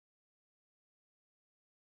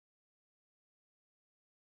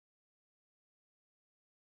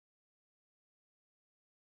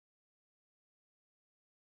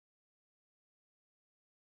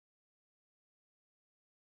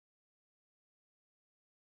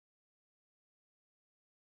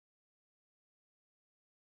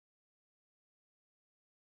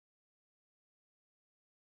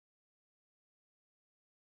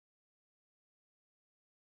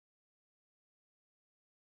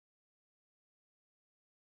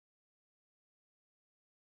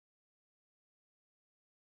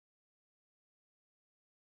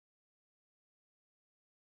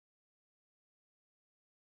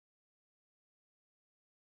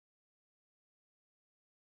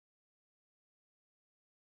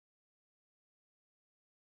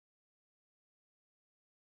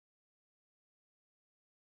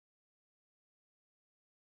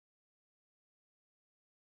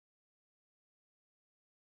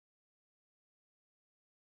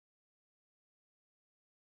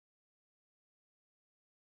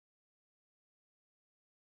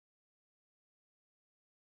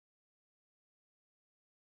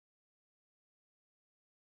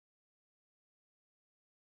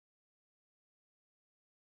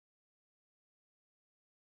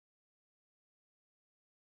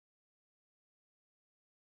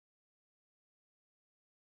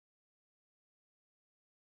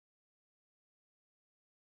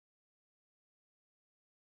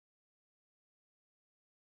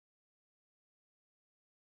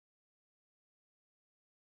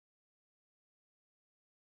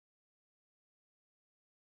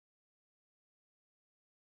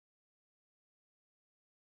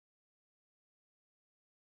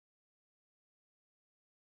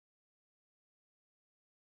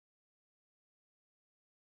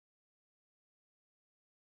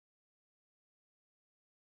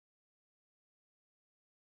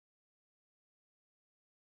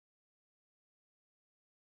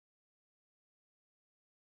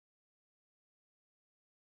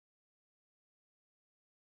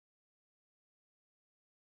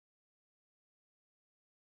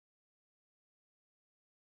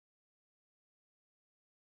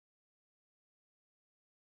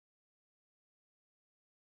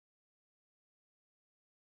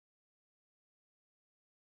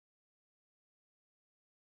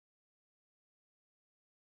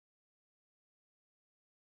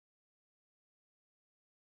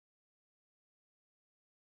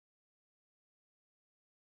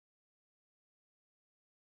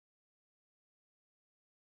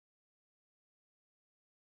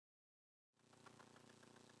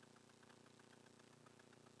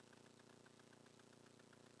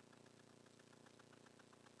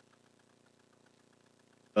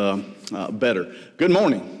better. Good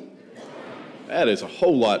morning. That is a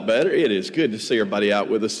whole lot better. It is good to see everybody out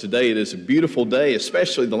with us today. It is a beautiful day,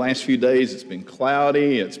 especially the last few days. It's been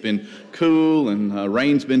cloudy, it's been cool, and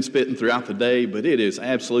rain's been spitting throughout the day, but it is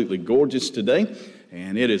absolutely gorgeous today.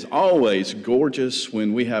 And it is always gorgeous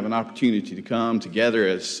when we have an opportunity to come together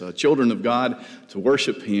as children of God to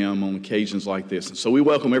worship Him on occasions like this. And so we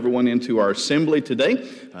welcome everyone into our assembly today.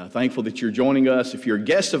 Thankful that you're joining us. If you're a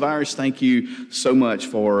guest of ours, thank you so much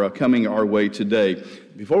for coming our way today.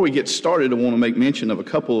 Before we get started, I want to make mention of a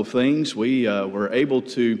couple of things. We were able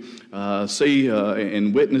to see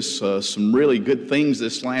and witness some really good things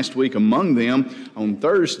this last week. Among them, on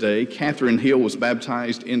Thursday, Catherine Hill was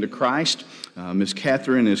baptized into Christ. Miss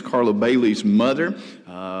Catherine is Carla Bailey's mother,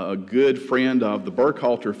 a good friend of the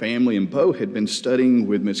Burkhalter family, and Bo had been studying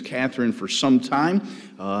with Miss Catherine for some time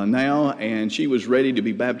now, and she was ready to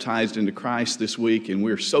be baptized into Christ this week, and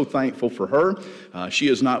we're so thankful for her. She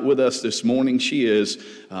is not with us this morning. She is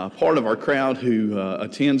part of our crowd who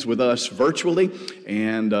attends with us virtually,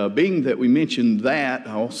 and being that we mentioned that,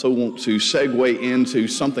 I also want to segue into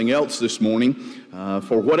something else this morning.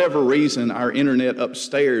 For whatever reason, our internet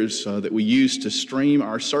upstairs that we use to stream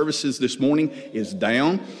our services this morning is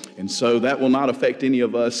down, and so that will not affect any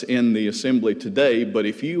of us in the assembly today. But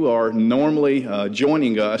if you are normally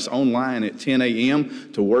joining us online at 10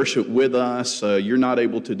 a.m. to worship with us, you're not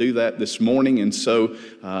able to do that this morning, and so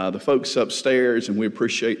the folks upstairs, and we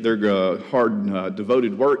appreciate their hard,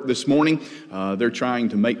 devoted work this morning, they're trying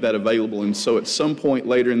to make that available, and so at some point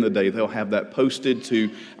later in the day, they'll have that posted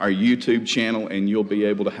to our YouTube channel, and you'll be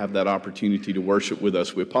able to have that opportunity to worship with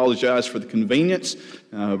us. We apologize for the convenience,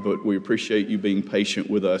 but we appreciate you being patient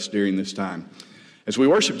with us during this time. As we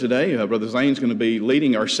worship today, Brother Zane's going to be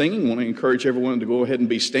leading our singing. I want to encourage everyone to go ahead and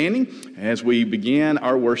be standing as we begin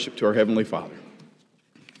our worship to our Heavenly Father.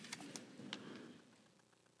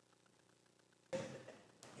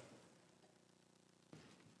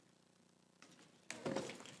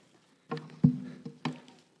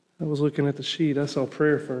 I was looking at the sheet. I saw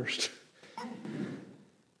prayer first.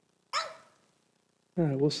 All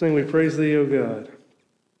right, we'll sing We Praise Thee, O God.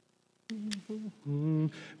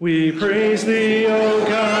 We praise Thee, O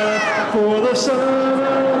God, for the Son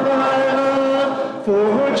of Thy love,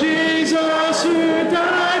 for Jesus who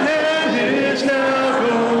died and is now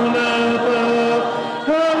gone above.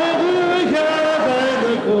 Hallelujah, Thine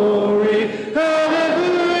the glory.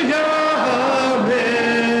 Hallelujah,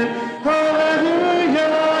 amen. Hallelujah,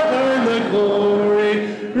 Thine the glory.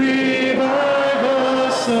 Revive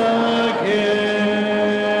us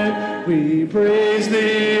again. We praise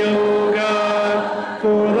Thee, O God,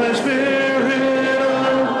 for Thy Spirit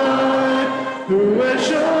of life, who has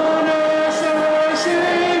shown us Thy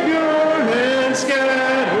Savior and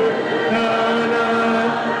scattered none.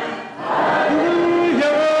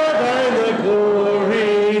 Hallelujah, Thine the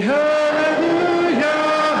glory. Hallelujah,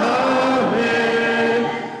 amen.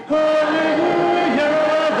 Hallelujah,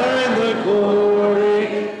 Thine the glory.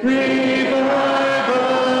 Revive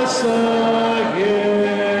us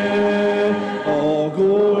again. All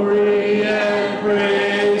glory and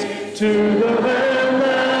praise to the Lamb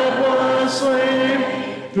that was slain,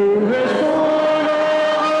 who has borne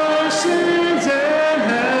all our sins and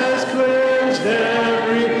has cleansed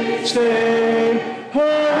every stain.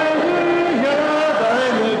 Hallelujah,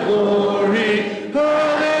 Thine the glory.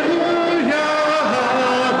 Hallelujah,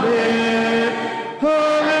 amen.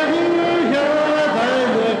 Hallelujah,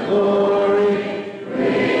 Thine the glory.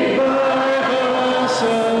 Revive us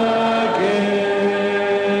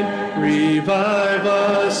again. Revive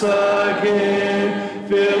us again.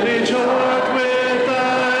 Fill each heart with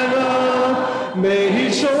Thy love. May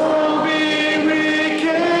each soul be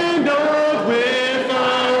rekindled with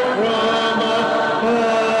fire from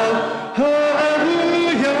above.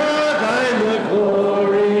 Hallelujah, Thine the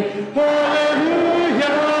glory.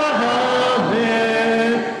 Hallelujah,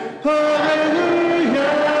 amen.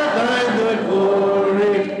 Hallelujah, Thine the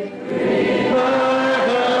glory. Revive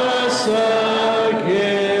us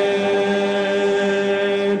again.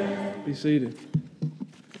 Be seated.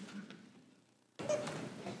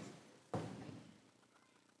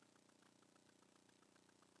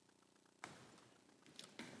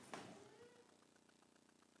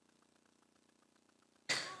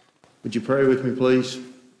 Would you pray with me, please?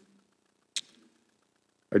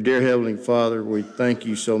 Our dear Heavenly Father, we thank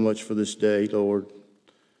You so much for this day, Lord.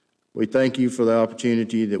 We thank You for the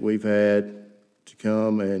opportunity that we've had to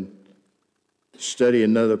come and study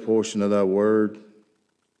another portion of Thy Word.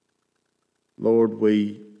 Lord,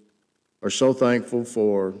 we are so thankful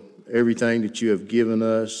for everything that You have given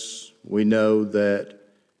us. We know that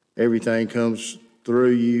everything comes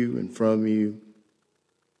through You and from You.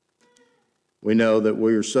 We know that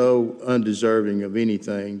we are so undeserving of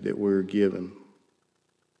anything that we're given.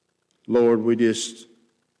 Lord, we just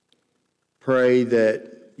pray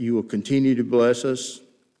that you will continue to bless us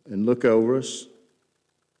and look over us.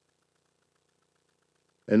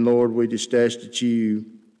 And Lord, we just ask that you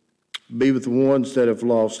be with the ones that have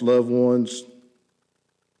lost loved ones.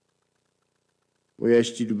 We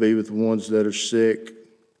ask you to be with the ones that are sick.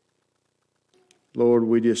 Lord,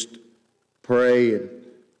 we just pray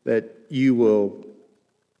that you will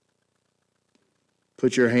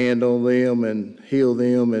put your hand on them and heal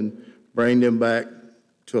them and bring them back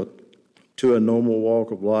to a normal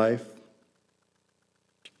walk of life.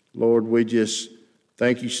 Lord, we just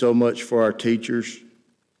thank you so much for our teachers.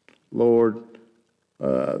 Lord,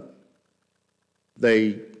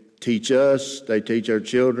 they teach us, they teach our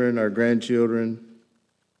children, our grandchildren.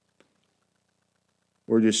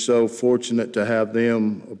 We're just so fortunate to have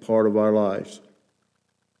them a part of our lives.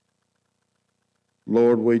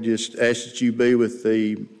 Lord, we just ask that you be with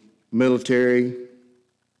the military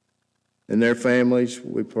and their families.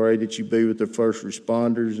 We pray that you be with the first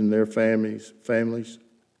responders and their families.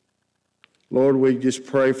 Lord, we just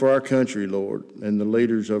pray for our country, Lord, and the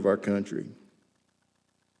leaders of our country.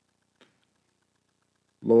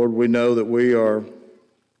 Lord, we know that we are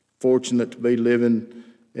fortunate to be living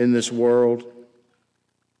in this world.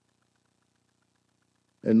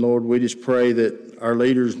 And Lord, we just pray that our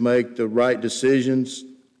leaders make the right decisions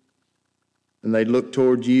and they look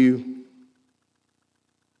toward you.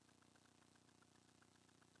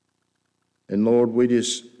 And Lord, we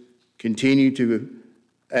just continue to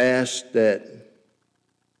ask that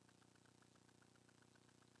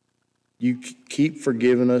you keep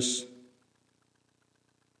forgiving us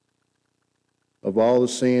of all the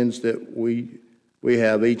sins that we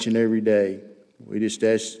have each and every day. We just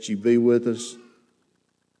ask that you be with us,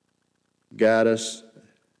 guide us,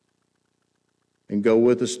 and go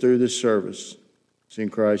with us through this service. It's in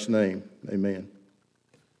Christ's name. Amen.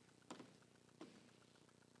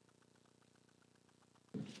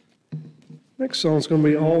 Next song's going to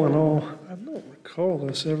be All in All. I don't recall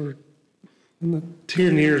this ever, in the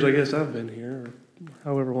 10 years I guess I've been here, or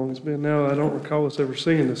however long it's been now, I don't recall us ever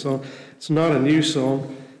singing this song. It's not a new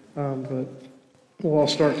song, but we'll all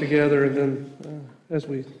start together, and then as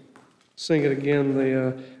we sing it again,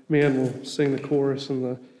 the men will sing the chorus and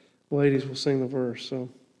the ladies will sing the verse. So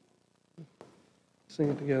sing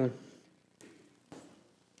it together.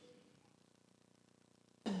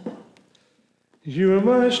 You are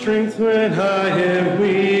my strength when I am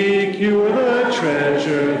weak. You are the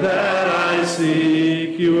treasure that I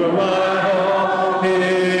seek. You are my all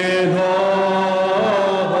in all.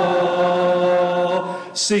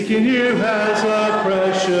 Seeking you as a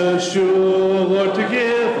precious jewel, Lord, to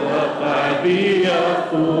give up I'd be a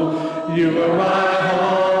fool. You are my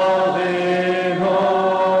all in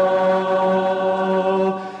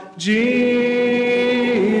all.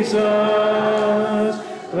 Jesus,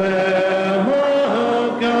 Lamb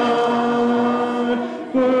of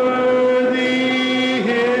God, worthy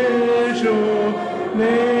is your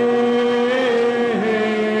name.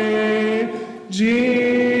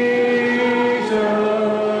 Jesus,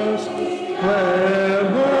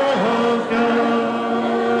 Lamb of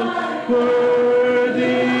God,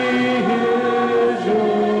 worthy is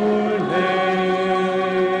your name.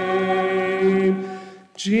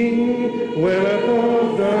 When I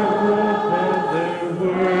thought darkness had their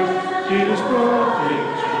worst, Jesus brought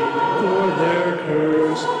victory for their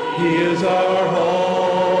curse. He is our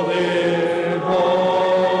all in all.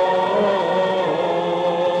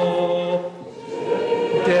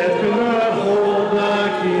 Death could not hold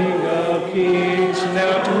the King of Kings.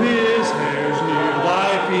 Now to his heirs new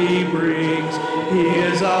life he brings. He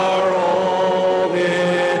is our all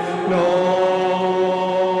in all.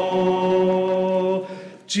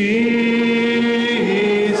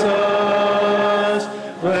 Jesus,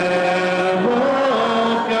 Lamb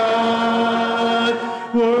of God,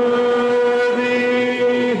 worthy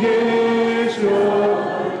is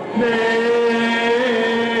your name.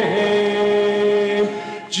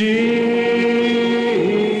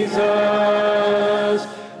 Jesus,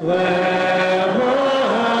 Lamb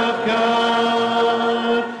of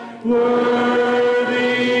God,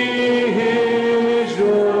 worthy is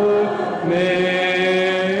your name.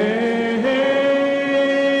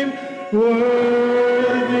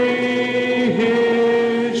 Worthy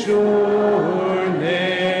is your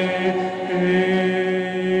name.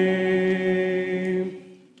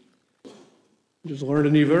 Just learned a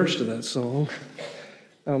new verse to that song.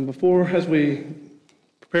 As we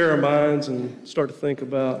prepare our minds and start to think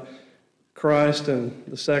about Christ and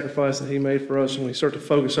the sacrifice that he made for us, and we start to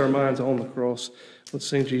focus our minds on the cross. Let's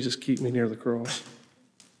sing, Jesus, Keep Me Near the Cross.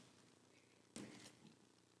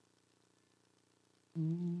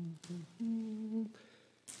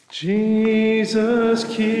 Jesus,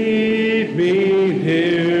 keep me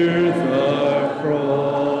near the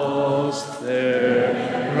cross, there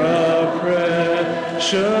a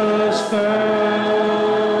precious fountain,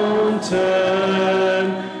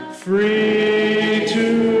 free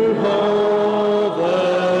to hold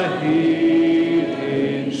the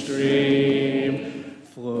healing stream,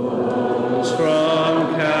 flows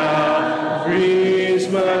from Calvary's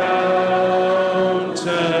mountain.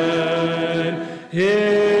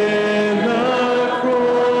 In the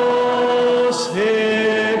cross,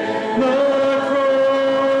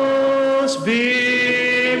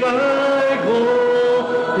 be my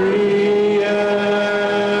glory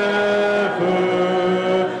ever,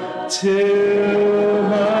 till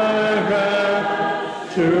my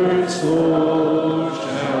raptured soul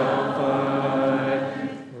shall find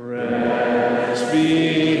rest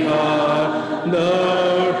beyond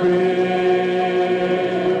the river.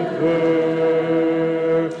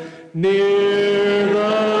 Near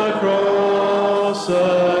the cross,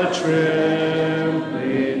 a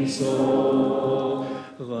trembling soul,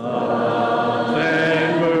 love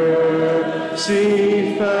and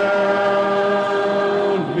mercy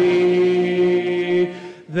found me.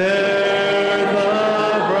 There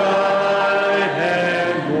the bright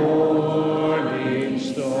and morning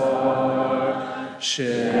star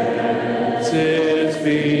sheds its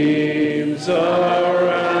beams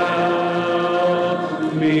around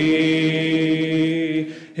me.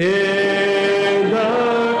 In the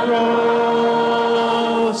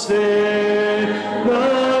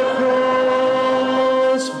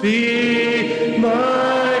cross, be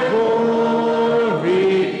my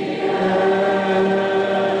glory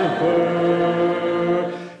ever,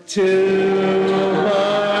 till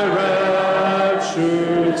my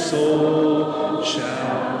raptured soul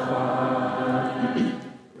shall find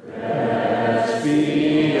rest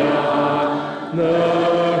beyond the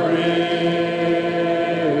river.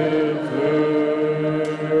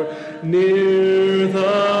 Near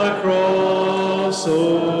the cross,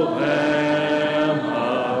 O Lamb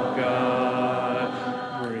of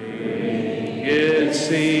God, bring its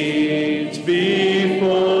seeds before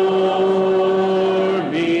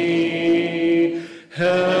me.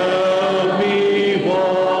 Help me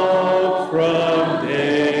walk from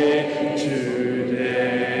day to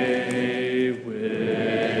day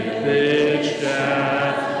with its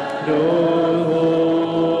shadow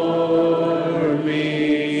o'er me.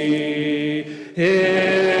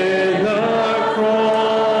 In the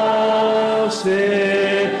cross,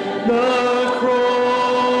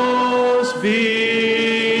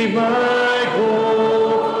 be my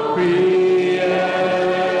glory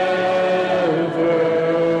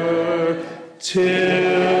ever,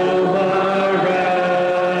 till my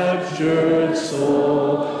raptured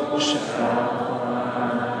soul shall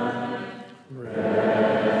find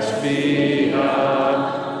rest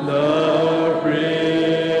beyond the river.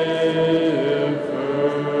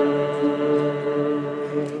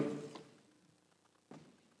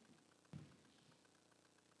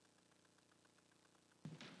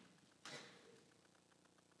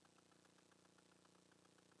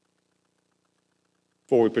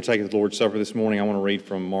 Before we partake of the Lord's Supper this morning, I want to read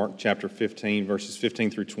from Mark chapter 15, verses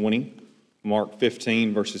 15 through 20. Mark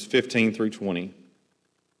 15, verses 15 through 20.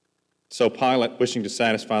 So Pilate, wishing to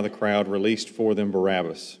satisfy the crowd, released for them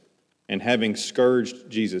Barabbas, and having scourged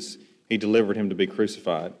Jesus, he delivered him to be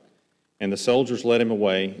crucified. And the soldiers led him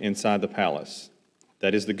away inside the palace,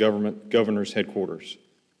 that is the governor's headquarters.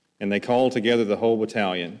 And they called together the whole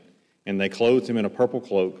battalion, and they clothed him in a purple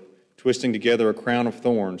cloak, twisting together a crown of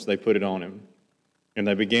thorns, they put it on him. And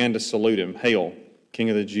they began to salute him, "Hail, King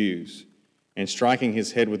of the Jews," and striking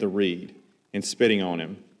his head with a reed, and spitting on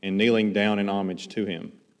him, and kneeling down in homage to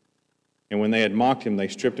him. And when they had mocked him, they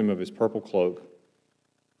stripped him of his purple cloak,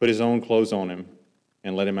 put his own clothes on him,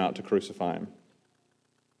 and led him out to crucify him.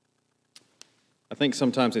 I think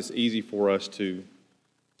sometimes it's easy for us to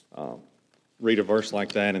read a verse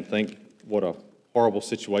like that and think what a horrible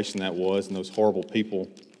situation that was, and those horrible people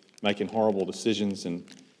making horrible decisions and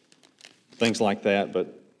things like that.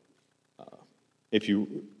 But if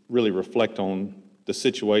you really reflect on the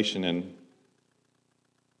situation and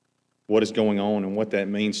what is going on and what that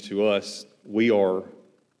means to us, we are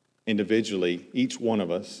individually, each one of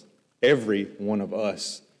us, every one of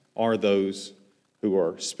us are those who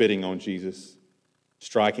are spitting on Jesus,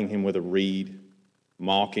 striking him with a reed,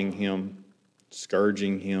 mocking him,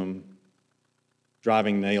 scourging him,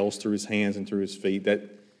 driving nails through his hands and through his feet. That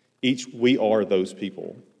we are those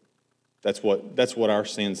people. That's what our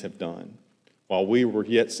sins have done. While we were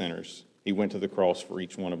yet sinners, he went to the cross for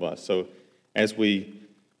each one of us. So as we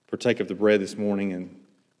partake of the bread this morning and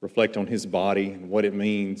reflect on his body and what it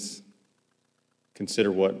means,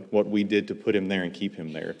 consider what we did to put him there and keep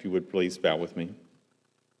him there. If you would please bow with me.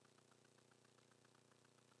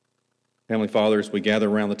 Heavenly Father, as we gather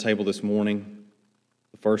around the table this morning,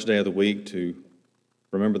 the first day of the week, to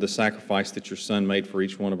remember the sacrifice that your Son made for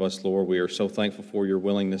each one of us, Lord, we are so thankful for your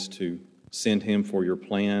willingness to send him for your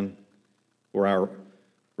plan, for our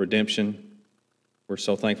redemption. We're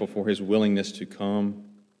so thankful for his willingness to come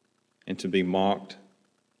and to be mocked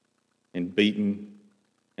and beaten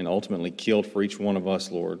and ultimately killed for each one of us,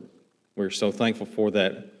 Lord. We're so thankful for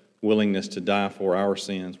that willingness to die for our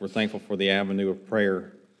sins. We're thankful for the avenue of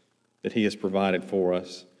prayer that he has provided for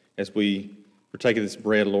us. As we partake of this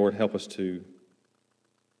bread, Lord, help us to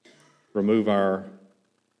remove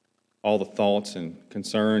all the thoughts and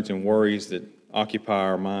concerns and worries that occupy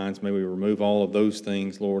our minds. May we remove all of those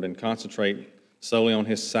things, Lord, and concentrate solely on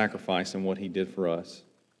his sacrifice and what he did for us.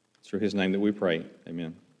 It's through his name that we pray.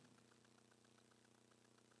 Amen.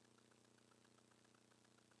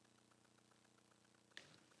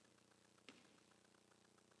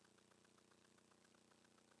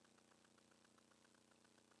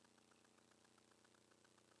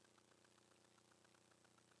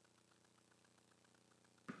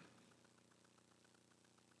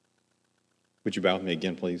 Would you bow with me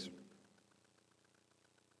again, please?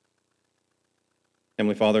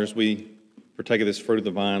 Heavenly Father, as we partake of this fruit of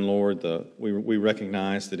the vine, Lord, we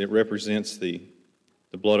recognize that it represents the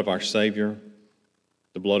blood of our Savior,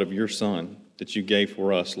 the blood of your Son that you gave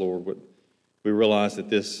for us, Lord. We realize that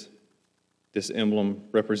this emblem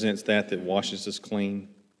represents that washes us clean,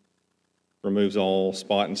 removes all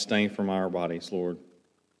spot and stain from our bodies, Lord.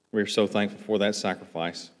 We are so thankful for that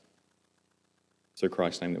sacrifice. It's in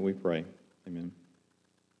Christ's name that we pray. Amen.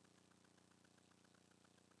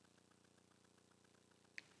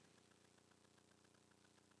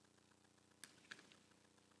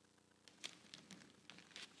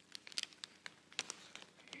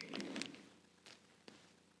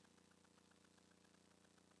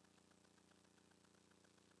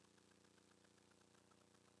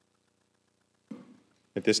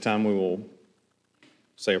 At this time, we will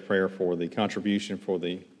say a prayer for the contribution for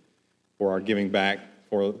our giving back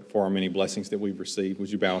for our many blessings that we've received.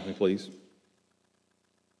 Would you bow with me, please?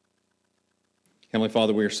 Heavenly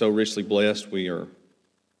Father, we are so richly blessed. We are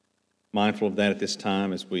mindful of that at this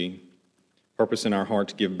time as we purpose in our heart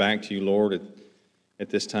to give back to you, Lord. At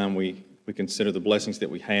this time, we consider the blessings that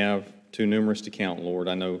we have, too numerous to count, Lord.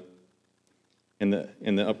 I know in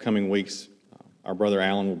the upcoming weeks, our brother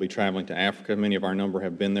Alan will be traveling to Africa. Many of our number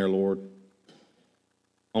have been there, Lord.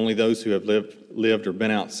 Only those who have lived or been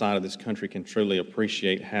outside of this country can truly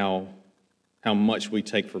appreciate how much we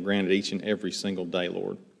take for granted each and every single day,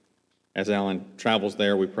 Lord. As Alan travels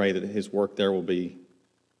there, we pray that his work there will be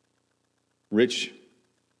rich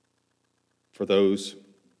for those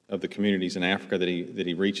of the communities in Africa that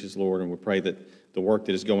he reaches, Lord. And we pray that the work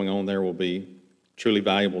that is going on there will be truly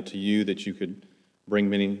valuable to you, that you could bring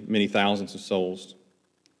many, many thousands of souls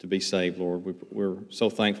to be saved, Lord. We're so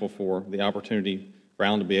thankful for the opportunity for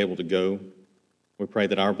Alan to be able to go. We pray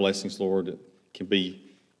that our blessings, Lord, can be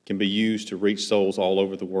used to reach souls all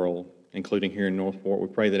over the world, including here in Northport. We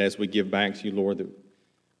pray that as we give back to you, Lord, that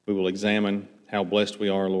we will examine how blessed we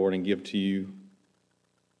are, Lord, and give to you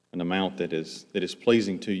an amount that is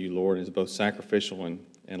pleasing to you, Lord, and is both sacrificial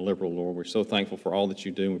and liberal, Lord. We're so thankful for all that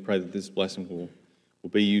you do, and we pray that this blessing will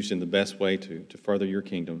be used in the best way to further your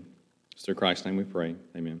kingdom. It's through Christ's name we pray.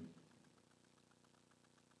 Amen.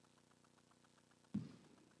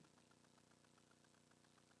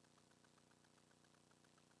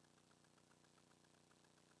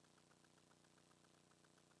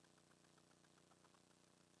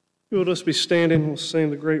 You'll just be standing, we'll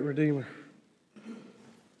sing the Great Redeemer.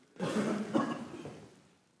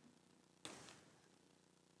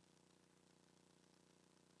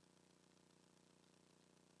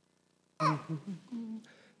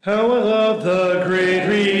 How I love the great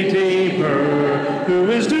Redeemer, who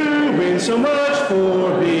is doing so much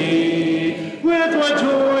for me. With what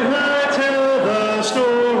joy I tell the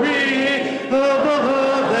story of the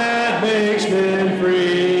love that makes men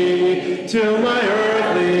free. Till my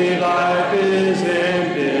earthly life is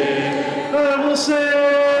ended, I will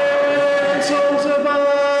sing songs of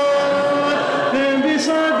God, and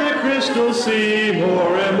beside the crystal sea,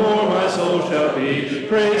 more and more my soul shall be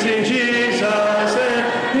praising Jesus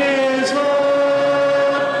and his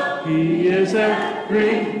love. He is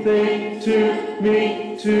everything to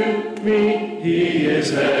me. He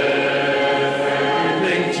is everything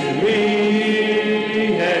to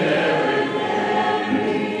me, and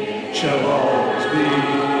everything shall always be.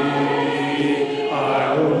 I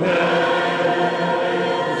will never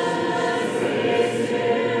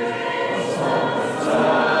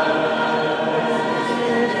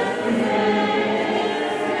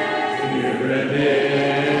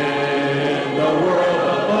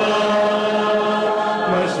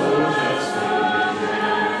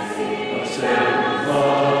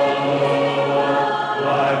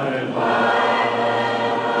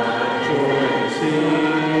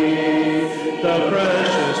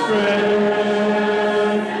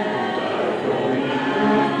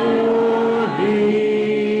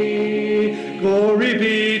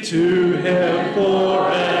to him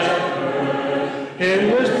forever.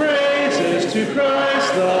 Endless praises to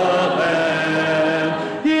Christ the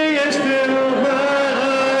Lamb. He has filled my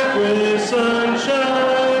life with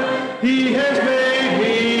sunshine. He has made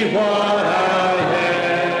me what I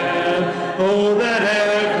am. Oh, that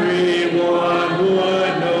everyone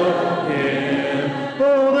would know him.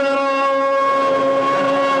 Oh, that all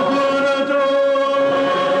would adore.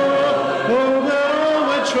 Oh, that all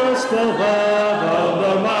would trust the love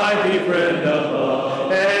friend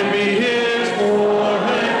above, and be his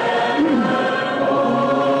forever.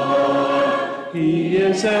 He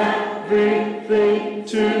is everything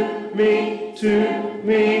to me, to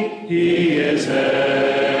me. He is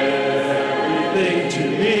everything to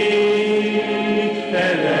me,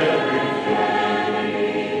 and everything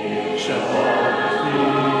shall always be.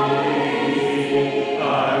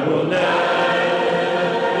 I will never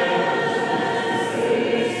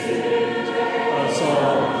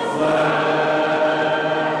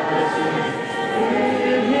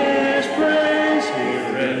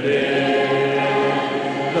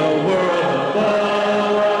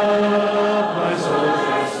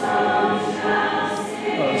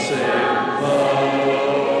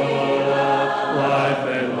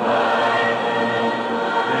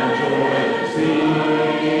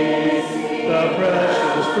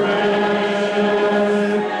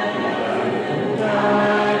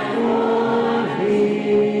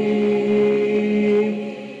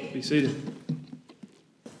seated.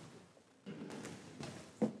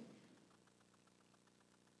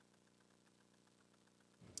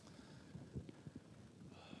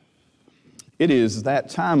 It is that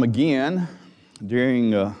time again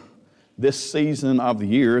during this season of the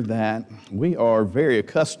year that we are very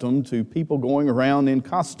accustomed to people going around in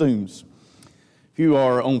costumes. If you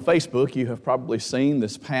are on Facebook, you have probably seen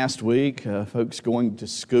this past week folks going to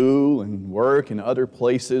school and work and other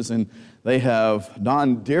places, and they have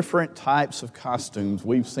donned different types of costumes.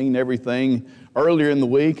 We've seen everything earlier in the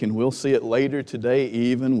week, and we'll see it later today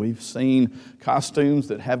even. We've seen costumes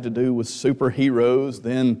that have to do with superheroes,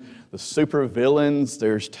 then the supervillains,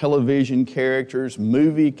 there's television characters,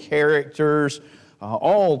 movie characters,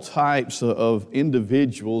 all types of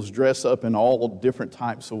individuals dress up in all different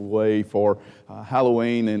types of way for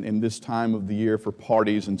Halloween and this time of the year for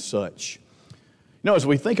parties and such. You know, as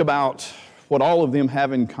we think about what all of them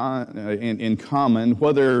have in common,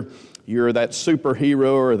 whether you're that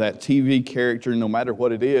superhero or that TV character, no matter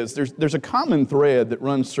what it is, there's a common thread that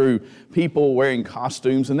runs through people wearing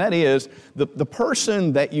costumes, and that is the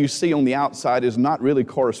person that you see on the outside is not really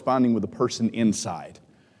corresponding with the person inside.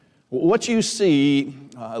 What you see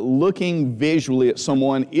looking visually at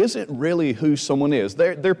someone isn't really who someone is.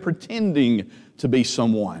 They're pretending to be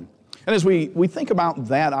someone. And as we think about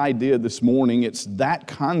that idea this morning, it's that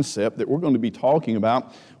concept that we're going to be talking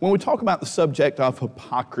about when we talk about the subject of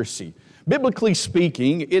hypocrisy. Biblically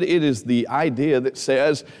speaking, it is the idea that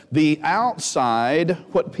says the outside,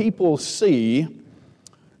 what people see,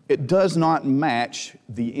 it does not match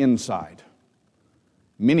the inside.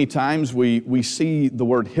 Many times we see the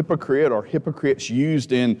word hypocrite or hypocrites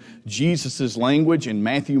used in Jesus' language in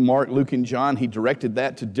Matthew, Mark, Luke, and John. He directed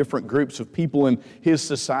that to different groups of people in his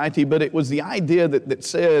society, but it was the idea that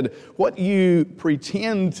said what you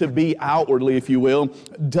pretend to be outwardly, if you will,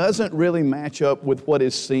 doesn't really match up with what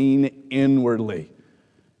is seen inwardly.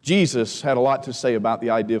 Jesus had a lot to say about the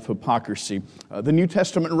idea of hypocrisy. The New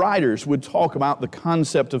Testament writers would talk about the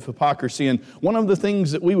concept of hypocrisy, and one of the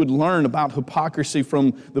things that we would learn about hypocrisy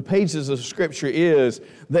from the pages of Scripture is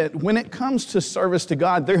that when it comes to service to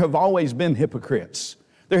God, there have always been hypocrites.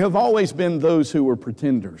 There have always been those who were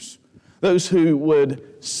pretenders, those who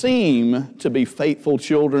would seem to be faithful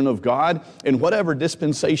children of God in whatever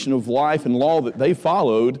dispensation of life and law that they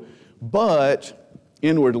followed, but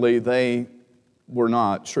inwardly they were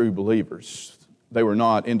not true believers. They were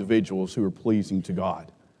not individuals who were pleasing to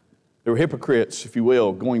God. There were hypocrites, if you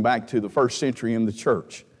will, going back to the first century in the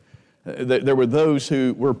church. There were those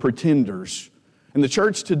who were pretenders. And the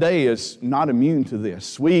church today is not immune to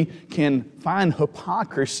this. We can find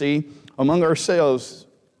hypocrisy among ourselves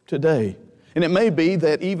today. And it may be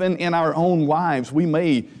that even in our own lives, we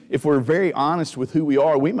may, if we're very honest with who we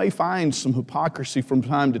are, we may find some hypocrisy from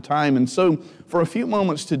time to time. And so for a few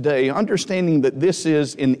moments today, understanding that this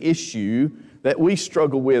is an issue that we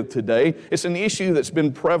struggle with today, it's an issue that's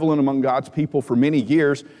been prevalent among God's people for many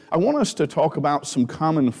years, I want us to talk about some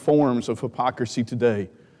common forms of hypocrisy today.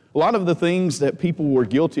 A lot of the things that people were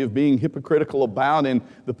guilty of being hypocritical about in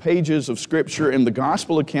the pages of Scripture and the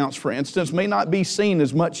gospel accounts, for instance, may not be seen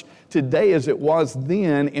as much today as it was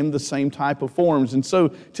then in the same type of forms. And so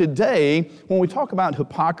today, when we talk about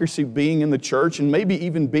hypocrisy being in the church and maybe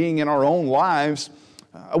even being in our own lives,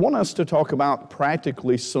 I want us to talk about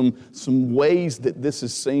practically some ways that this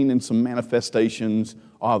is seen and some manifestations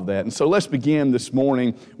of that. And so let's begin this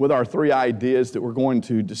morning with our three ideas that we're going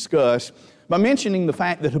to discuss by mentioning the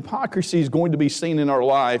fact that hypocrisy is going to be seen in our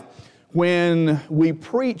life when we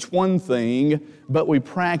preach one thing, but we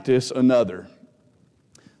practice another.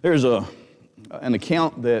 There's an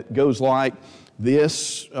account that goes like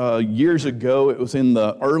this. Years ago, it was in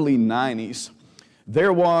the early 90s.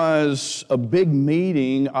 There was a big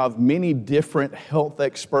meeting of many different health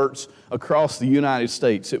experts across the United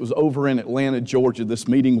States. It was over in Atlanta, Georgia, this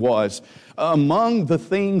meeting was. Among the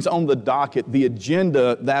things on the docket, the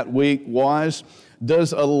agenda that week was,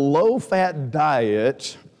 does a low-fat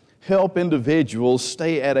diet help individuals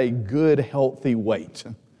stay at a good, healthy weight?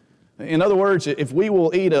 In other words, if we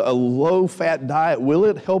will eat a low-fat diet, will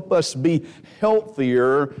it help us be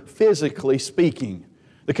healthier, physically speaking?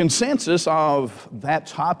 The consensus of that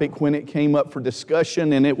topic when it came up for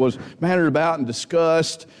discussion and it was mattered about and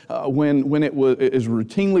discussed when it is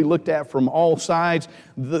routinely looked at from all sides,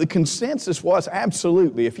 the consensus was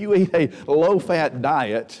absolutely, if you eat a low-fat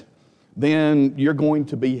diet, then you're going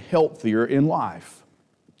to be healthier in life.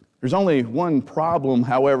 There's only one problem,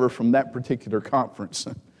 however, from that particular conference.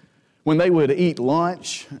 When they would eat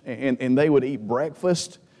lunch and they would eat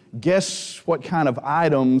breakfast, guess what kind of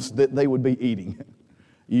items that they would be eating?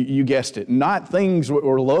 You guessed it. Not things that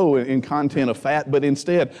were low in content of fat, but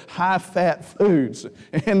instead high-fat foods.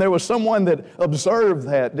 And there was someone that observed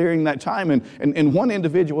that during that time. And one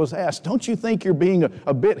individual was asked, don't you think you're being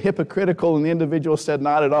a bit hypocritical? And the individual said,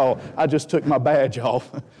 not at all. I just took my badge off.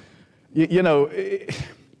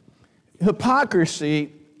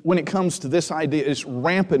 Hypocrisy, when it comes to this idea, is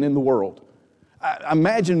rampant in the world. I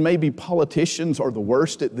imagine maybe politicians are the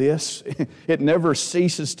worst at this. It never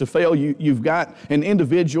ceases to fail. You've got an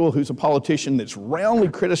individual who's a politician that's roundly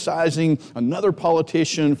criticizing another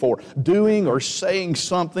politician for doing or saying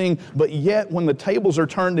something, but yet when the tables are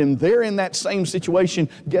turned and they're in that same situation,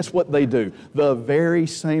 guess what they do? The very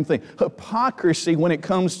same thing. Hypocrisy when it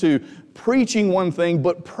comes to preaching one thing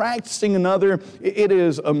but practicing another, it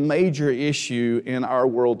is a major issue in our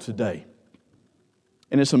world today.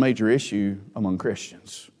 And it's a major issue among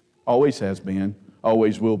Christians. Always has been,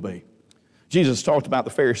 always will be. Jesus talked about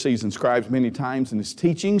the Pharisees and scribes many times in His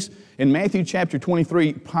teachings. In Matthew chapter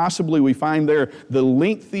 23, possibly we find there the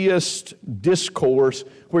lengthiest discourse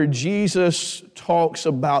where Jesus talks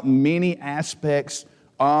about many aspects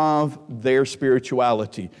of their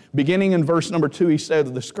spirituality. Beginning in verse number 2, He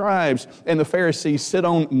said, the scribes and the Pharisees sit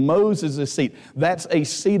on Moses' seat. That's a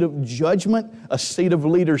seat of judgment, a seat of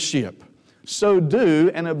leadership. So do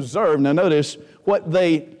and observe, now notice, what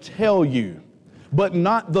they tell you, but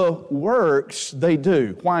not the works they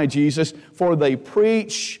do. Why, Jesus? For they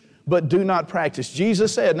preach, but do not practice.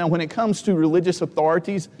 Jesus said, now when it comes to religious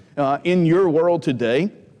authorities in your world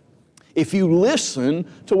today, if you listen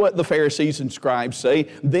to what the Pharisees and scribes say,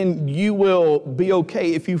 then you will be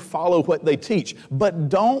okay if you follow what they teach. But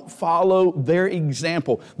don't follow their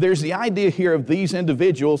example. There's the idea here of these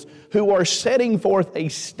individuals who are setting forth a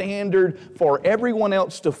standard for everyone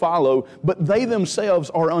else to follow, but they themselves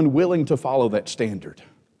are unwilling to follow that standard.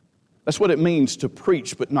 That's what it means to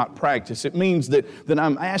preach but not practice. It means that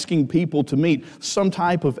I'm asking people to meet some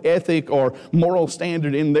type of ethic or moral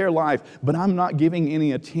standard in their life, but I'm not giving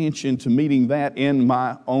any attention to meeting that in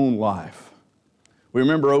my own life. We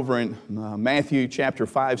remember over in Matthew chapter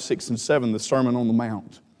 5, 6, and 7, the Sermon on the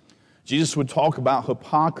Mount. Jesus would talk about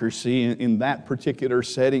hypocrisy in that particular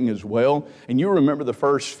setting as well. And you remember the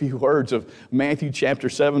first few words of Matthew chapter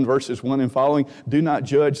 7, verses 1 and following. Do not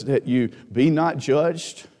judge that you be not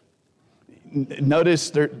judged. Notice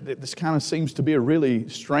this kind of seems to be a really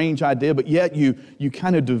strange idea, but yet you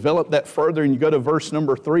kind of develop that further and you go to verse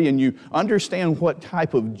number 3 and you understand what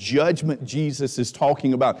type of judgment Jesus is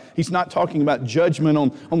talking about. He's not talking about judgment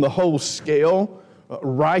on the whole scale,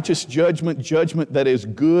 righteous judgment that is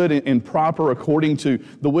good and proper according to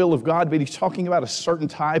the will of God, but he's talking about a certain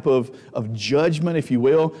type of judgment, if you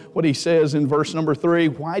will. What he says in verse number 3,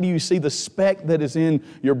 why do you see the speck that is in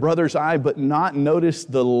your brother's eye but not notice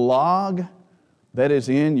the log that is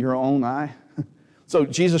in your own eye? So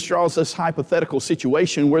Jesus draws this hypothetical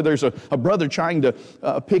situation where there's a brother trying to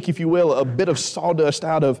pick, if you will, a bit of sawdust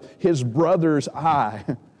out of his brother's eye.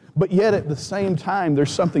 But yet at the same time,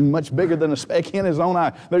 there's something much bigger than a speck in his own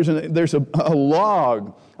eye. There's a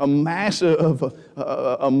log, a massive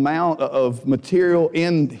amount of material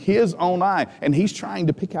in his own eye. And he's trying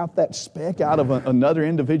to pick out that speck out of another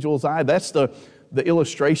individual's eye. That's the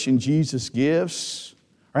illustration Jesus gives.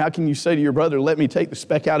 Or how can you say to your brother, let me take the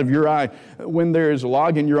speck out of your eye when there is a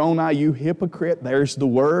log in your own eye, you hypocrite? There's the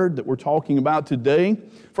word that we're talking about today.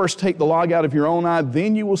 First take the log out of your own eye,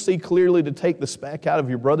 then you will see clearly to take the speck out of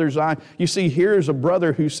your brother's eye. You see, here's a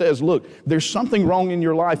brother who says, look, there's something wrong in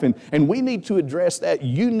your life and we need to address that.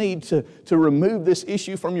 You need to remove this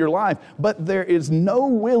issue from your life. But there is no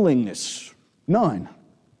willingness, none,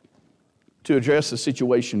 to address the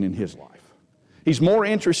situation in his life. He's more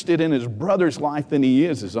interested in his brother's life than he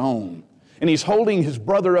is his own. And he's holding his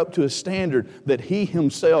brother up to a standard that he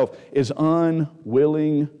himself is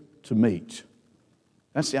unwilling to meet.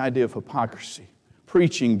 That's the idea of hypocrisy.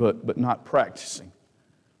 Preaching but not practicing.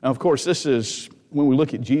 Now, of course, this is, when we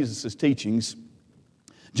look at Jesus' teachings,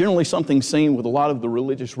 generally something seen with a lot of the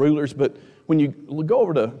religious rulers. But when you go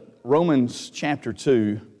over to Romans chapter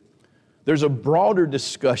 2, there's a broader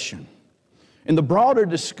discussion. In the broader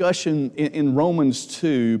discussion in Romans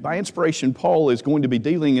 2, by inspiration, Paul is going to be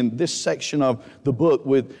dealing in this section of the book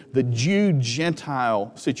with the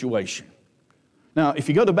Jew-Gentile situation. Now, if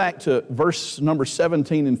you go back to verse number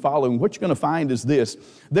 17 and following, what you're going to find is this.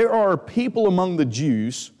 There are people among the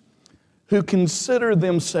Jews who consider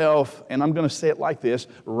themselves, and I'm going to say it like this,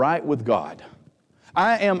 right with God.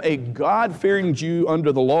 I am a God-fearing Jew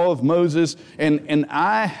under the law of Moses, and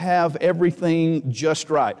I have everything just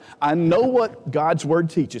right. I know what God's Word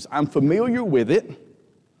teaches. I'm familiar with it.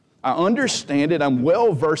 I understand it. I'm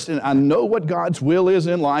well-versed in it. I know what God's will is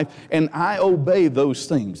in life, and I obey those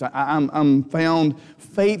things. I'm found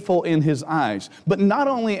faithful in His eyes. But not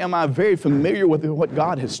only am I very familiar with what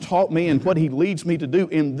God has taught me and what He leads me to do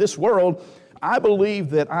in this world, I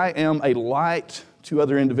believe that I am a light to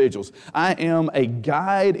other individuals. I am a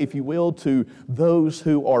guide, if you will, to those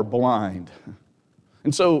who are blind.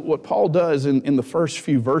 And so what Paul does in the first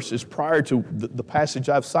few verses prior to the passage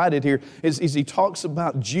I've cited here is he talks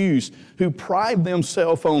about Jews who pride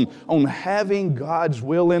themselves on having God's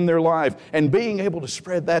will in their life and being able to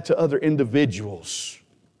spread that to other individuals.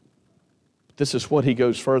 But this is what he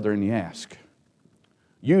goes further and he asks,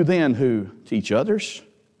 you then who teach others,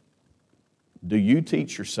 do you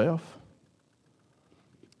teach yourself?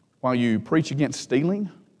 While you preach against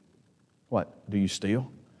stealing, what? Do you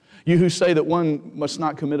steal? You who say that one must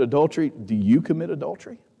not commit adultery, do you commit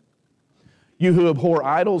adultery? You who abhor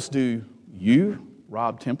idols, do you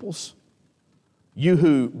rob temples? You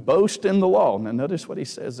who boast in the law. Now notice what he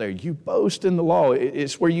says there. You boast in the law.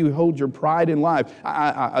 It's where you hold your pride in life.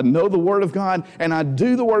 I know the Word of God and I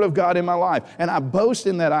do the Word of God in my life. And I boast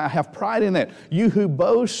in that. I have pride in that. You who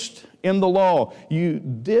boast in the law, you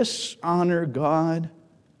dishonor God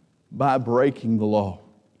by breaking the law.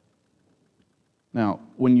 Now,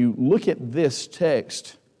 when you look at this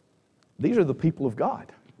text, these are the people of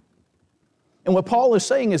God. And what Paul is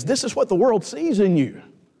saying is this is what the world sees in you.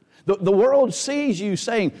 The world sees you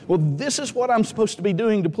saying, well, this is what I'm supposed to be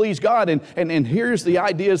doing to please God, and here's the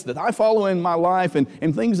ideas that I follow in my life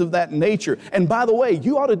and things of that nature. And by the way,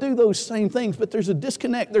 you ought to do those same things, but there's a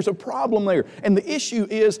disconnect, there's a problem there. And the issue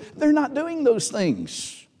is they're not doing those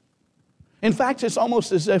things. In fact, it's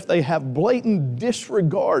almost as if they have blatant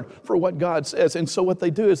disregard for what God says. And so what they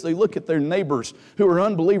do is they look at their neighbors who are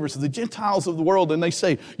unbelievers, the Gentiles of the world, and they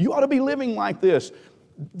say, you ought to be living like this.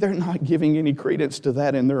 They're not giving any credence to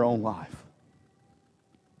that in their own life.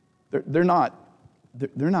 They're not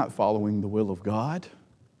following the will of God.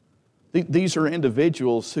 These are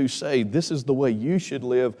individuals who say this is the way you should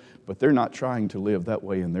live, but they're not trying to live that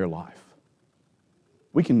way in their life.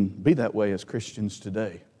 We can be that way as Christians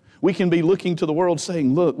today. We can be looking to the world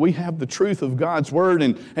saying, look, we have the truth of God's Word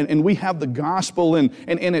and we have the gospel and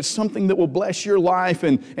it's something that will bless your life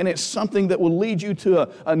and it's something that will lead you to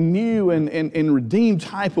a new and redeemed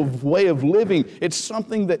type of way of living. It's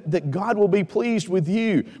something that God will be pleased with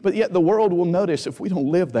you. But yet the world will notice if we don't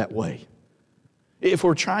live that way. If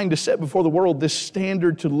we're trying to set before the world this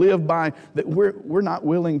standard to live by, that we're not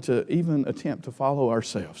willing to even attempt to follow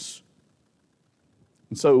ourselves.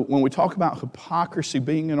 And so when we talk about hypocrisy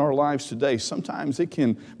being in our lives today, sometimes it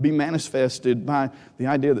can be manifested by the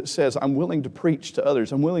idea that says, I'm willing to preach to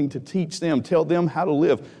others, I'm willing to teach them, tell them how to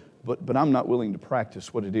live, but I'm not willing to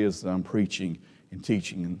practice what it is that I'm preaching and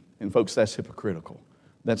teaching. And folks, that's hypocritical.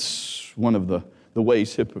 That's one of the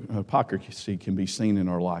ways hypocrisy can be seen in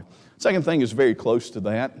our life. Second thing is very close to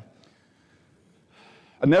that.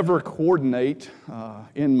 I never coordinate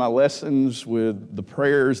in my lessons with the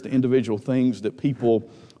prayers, the individual things that people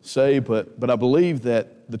say, but I believe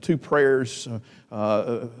that the two prayers,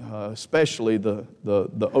 especially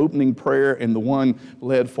the opening prayer and the one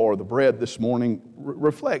led for the bread this morning,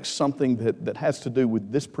 reflects something that has to do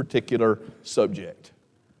with this particular subject.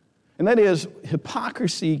 And that is,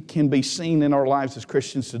 hypocrisy can be seen in our lives as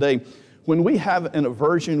Christians today. When we have an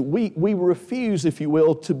aversion, we refuse, if you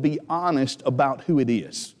will, to be honest about who it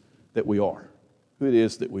is that we are. Who it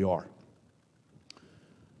is that we are.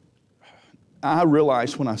 I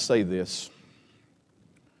realize when I say this,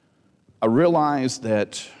 I realize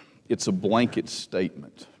that it's a blanket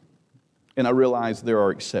statement. And I realize there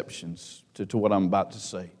are exceptions to what I'm about to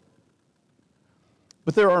say.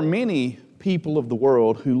 But there are many people of the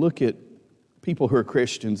world who look at people who are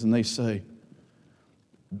Christians and they say,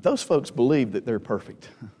 those folks believe that they're perfect.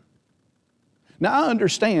 Now, I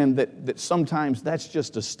understand that sometimes that's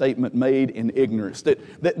just a statement made in ignorance, that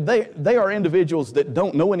they are individuals that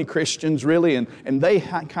don't know any Christians really, and they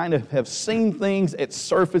kind of have seen things at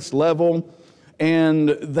surface level, and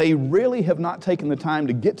they really have not taken the time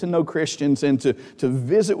to get to know Christians and to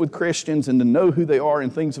visit with Christians and to know who they are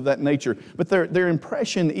and things of that nature. But their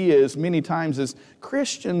impression is, many times, is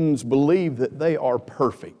Christians believe that they are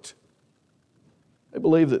perfect. They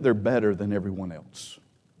believe that they're better than everyone else.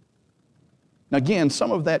 Now again,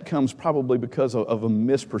 some of that comes probably because of a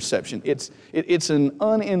misperception. It's an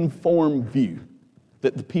uninformed view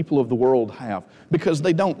that the people of the world have because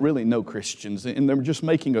they don't really know Christians and they're just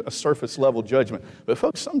making a surface level judgment. But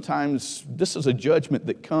folks, sometimes this is a judgment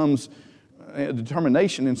that comes, a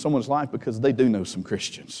determination in someone's life because they do know some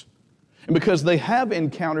Christians. And because they have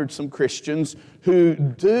encountered some Christians who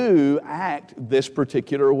do act this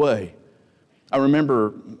particular way. I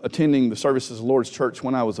remember attending the services of the Lord's Church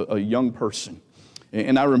when I was a young person.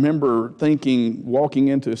 And I remember thinking, walking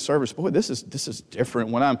into a service, boy, this is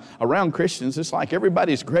different. When I'm around Christians, it's like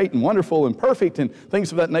everybody's great and wonderful and perfect and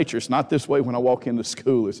things of that nature. It's not this way when I walk into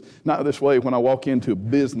school. It's not this way when I walk into a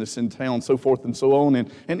business in town, so forth and so on.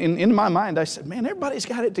 And in my mind, I said, man, everybody's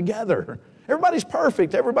got it together. Everybody's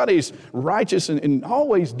perfect. Everybody's righteous and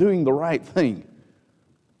always doing the right thing.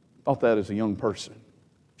 Thought that as a young person.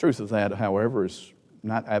 Truth of that, however, is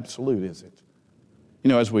not absolute, is it? You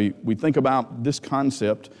know, as we think about this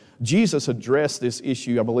concept, Jesus addressed this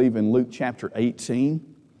issue, I believe, in Luke chapter 18.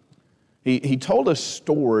 He told a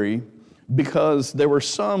story because there were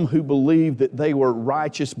some who believed that they were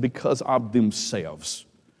righteous because of themselves.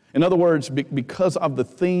 In other words, because of the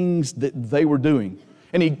things that they were doing.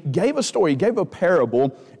 And he gave a story, he gave a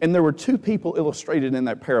parable, and there were two people illustrated in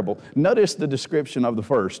that parable. Notice the description of the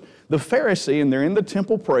first. The Pharisee, and they're in the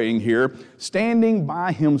temple praying here, standing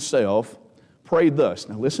by himself, prayed thus.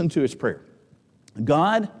 Now listen to his prayer.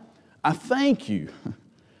 God, I thank you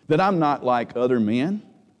that I'm not like other men,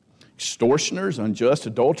 extortioners, unjust,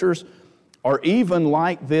 adulterers, or even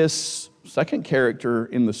like this second character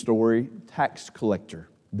in the story, tax collector,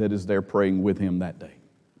 that is there praying with him that day.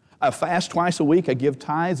 I fast twice a week. I give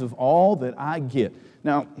tithes of all that I get.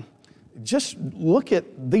 Now, just look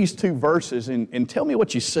at these two verses and tell me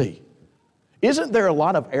what you see. Isn't there a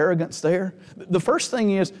lot of arrogance there? The first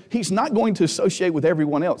thing is, he's not going to associate with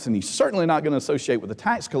everyone else, and he's certainly not going to associate with the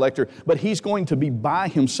tax collector, but he's going to be by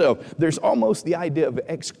himself. There's almost the idea of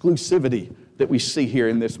exclusivity that we see here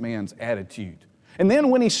in this man's attitude. And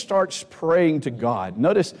then when he starts praying to God,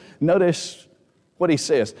 notice what he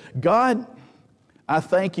says. God, I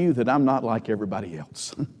thank you that I'm not like everybody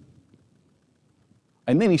else.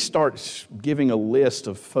 And then he starts giving a list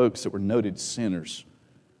of folks that were noted sinners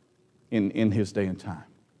in his day and time.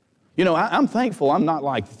 You know, I'm thankful I'm not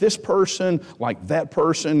like this person, like that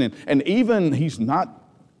person, and even he's not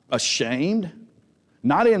ashamed,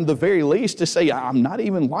 not in the very least to say, I'm not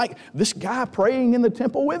even like this guy praying in the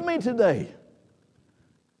temple with me today.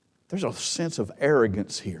 There's a sense of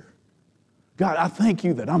arrogance here. God, I thank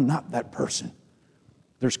you that I'm not that person.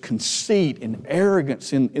 There's conceit and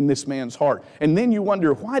arrogance in this man's heart. And then you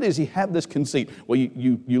wonder, why does he have this conceit? Well,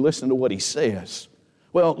 you listen to what he says.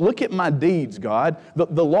 Well, look at my deeds, God.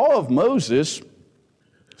 The law of Moses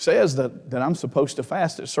says that I'm supposed to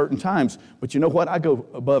fast at certain times. But you know what? I go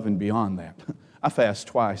above and beyond that. I fast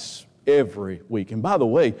twice every week. And by the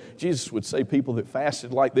way, Jesus would say people that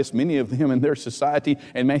fasted like this, many of them in their society,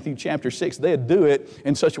 in Matthew chapter 6, they'd do it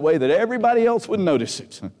in such a way that everybody else would notice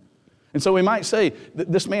it. And so we might say,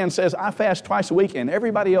 this man says, I fast twice a week, and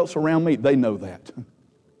everybody else around me, they know that.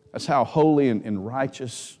 That's how holy and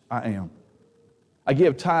righteous I am. I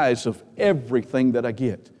give tithes of everything that I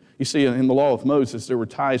get. You see, in the law of Moses, there were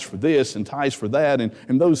tithes for this and tithes for that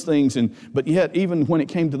and those things. But yet, even when it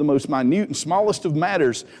came to the most minute and smallest of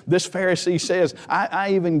matters, this Pharisee says,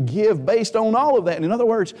 I even give based on all of that. And in other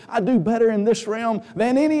words, I do better in this realm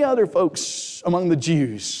than any other folks among the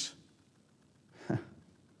Jews.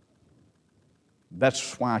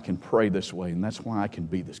 That's why I can pray this way, and that's why I can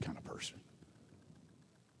be this kind of person.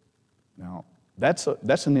 Now, that's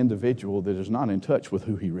an individual that is not in touch with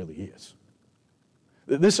who he really is.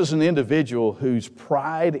 This is an individual whose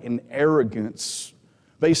pride and arrogance,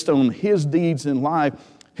 based on his deeds in life,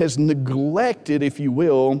 has neglected, if you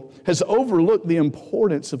will, has overlooked the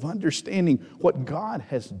importance of understanding what God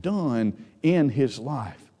has done in his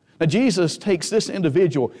life. Now, Jesus takes this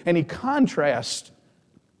individual and he contrasts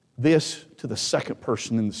this to the second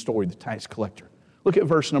person in the story, the tax collector. Look at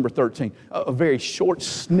verse number 13, a very short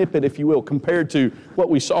snippet, if you will, compared to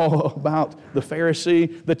what we saw about the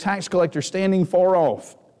Pharisee. The tax collector standing far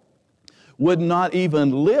off would not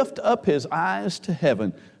even lift up his eyes to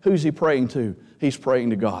heaven. Who's he praying to? He's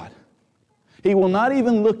praying to God. He will not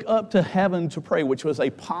even look up to heaven to pray, which was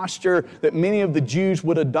a posture that many of the Jews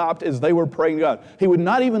would adopt as they were praying to God. He would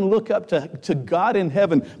not even look up to God in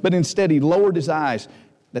heaven, but instead he lowered his eyes.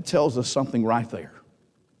 That tells us something right there.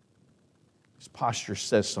 His posture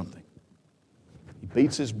says something. He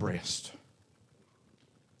beats his breast,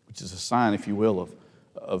 which is a sign, if you will,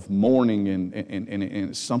 of mourning, and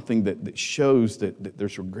it's something that shows that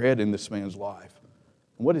there's regret in this man's life.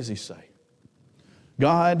 And what does he say?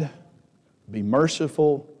 God, be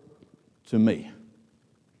merciful to me,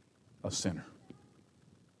 a sinner.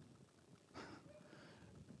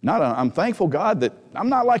 I'm thankful, God, that I'm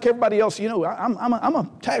not like everybody else. You know, I'm a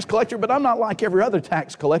tax collector, but I'm not like every other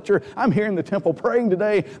tax collector. I'm here in the temple praying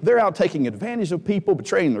today. They're out taking advantage of people,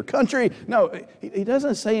 betraying their country. No, he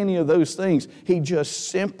doesn't say any of those things. He just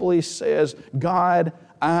simply says, God,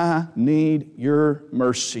 I need your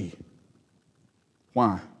mercy.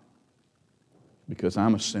 Why? Because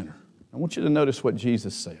I'm a sinner. I want you to notice what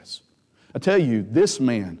Jesus says. I tell you, this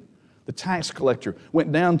man, the tax collector,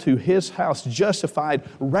 went down to his house justified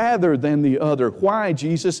rather than the other. Why,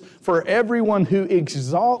 Jesus? For everyone who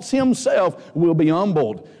exalts himself will be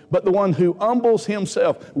humbled, but the one who humbles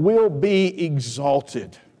himself will be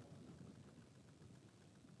exalted.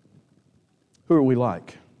 Who are we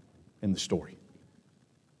like in the story?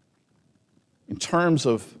 In terms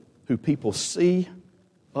of who people see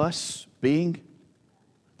us being,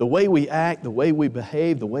 the way we act, the way we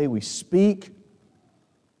behave, the way we speak,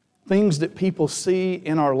 things that people see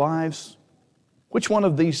in our lives, which one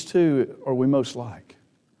of these two are we most like?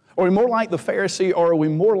 Are we more like the Pharisee, or are we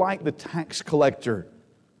more like the tax collector?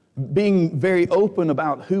 Being very open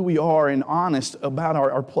about who we are and honest about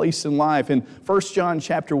our place in life. In 1 John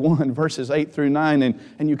chapter 1, verses 8 through 9,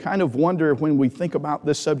 and you kind of wonder when we think about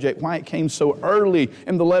this subject, why it came so early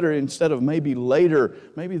in the letter instead of maybe later.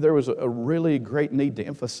 Maybe there was a really great need to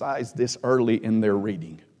emphasize this early in their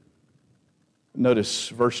reading. Notice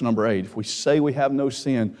verse number 8. If we say we have no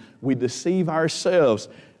sin, we deceive ourselves,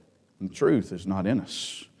 and the truth is not in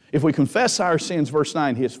us. If we confess our sins, verse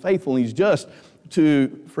 9, He is faithful and He's just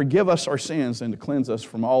to forgive us our sins and to cleanse us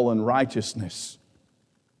from all unrighteousness.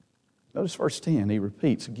 Notice verse 10. He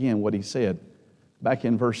repeats again what he said back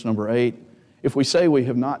in verse number 8. If we say we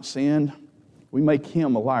have not sinned, we make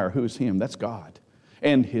Him a liar. Who is Him? That's God.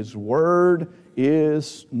 And His word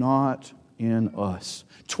is not in us.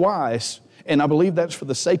 Twice, and I believe that's for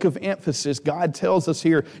the sake of emphasis, God tells us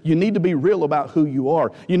here, you need to be real about who you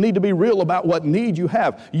are. You need to be real about what need you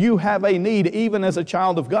have. You have a need, even as a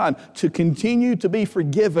child of God, to continue to be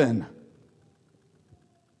forgiven.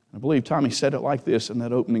 I believe Tommy said it like this in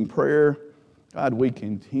that opening prayer. God, we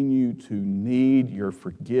continue to need your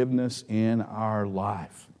forgiveness in our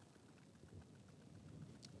life.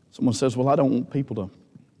 Someone says, well, I don't want people to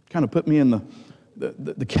kind of put me in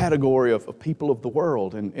the category of people of the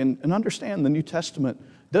world. And understand the New Testament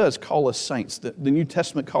does call us saints. The New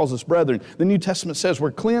Testament calls us brethren. The New Testament says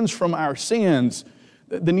we're cleansed from our sins.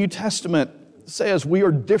 The New Testament says we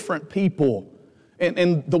are different people.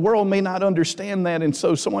 And the world may not understand that. And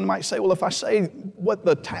so someone might say, well, if I say what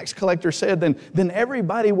the tax collector said, then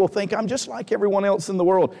everybody will think I'm just like everyone else in the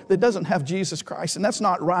world that doesn't have Jesus Christ. And that's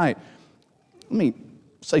not right. Let me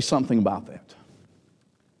say something about that.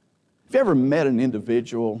 Have you ever met an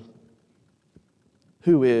individual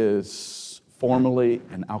who is formerly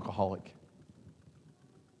an alcoholic?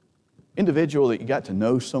 Individual that you got to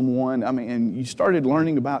know someone, and you started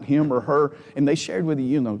learning about him or her, and they shared with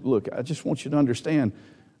you, look, I just want you to understand,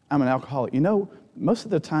 I'm an alcoholic. Most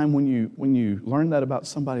of the time when you learn that about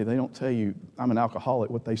somebody, they don't tell you, I'm an alcoholic.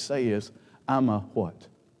 What they say is, I'm a what?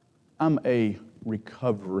 I'm a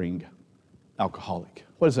recovering alcoholic.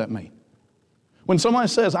 What does that mean? When someone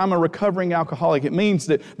says, I'm a recovering alcoholic, it means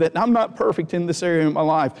that I'm not perfect in this area of my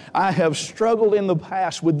life. I have struggled in the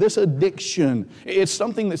past with this addiction. It's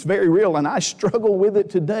something that's very real, and I struggle with it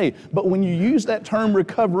today. But when you use that term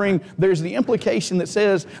recovering, there's the implication that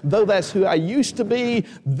says, though that's who I used to be,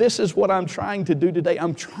 this is what I'm trying to do today.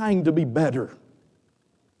 I'm trying to be better.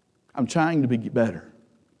 I'm trying to be better.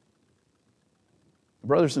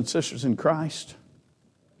 Brothers and sisters in Christ,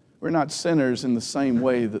 we're not sinners in the same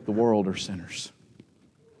way that the world are sinners.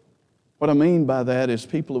 What I mean by that is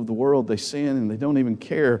people of the world, they sin and they don't even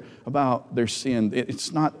care about their sin.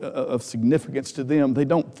 It's not of significance to them. They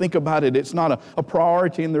don't think about it. It's not a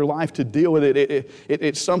priority in their life to deal with it.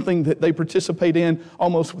 It's something that they participate in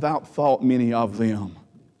almost without thought, many of them.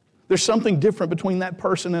 There's something different between that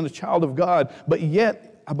person and a child of God, but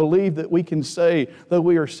yet I believe that we can say, though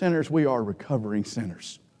we are sinners, we are recovering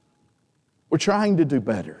sinners. We're trying to do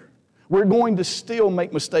better. We're going to still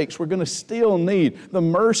make mistakes. We're going to still need the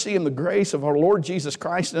mercy and the grace of our Lord Jesus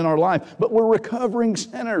Christ in our life. But we're recovering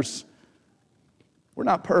sinners. We're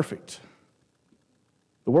not perfect.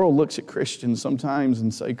 The world looks at Christians sometimes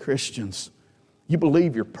and say, Christians, you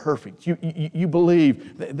believe you're perfect. You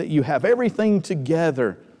believe that you have everything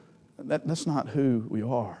together. That's not who we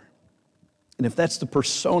are. And if that's the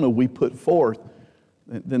persona we put forth,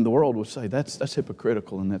 then the world will say that's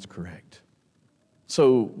hypocritical and that's correct.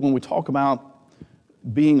 So when we talk about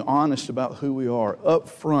being honest about who we are,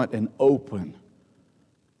 upfront and open,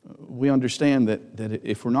 we understand that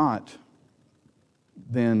if we're not,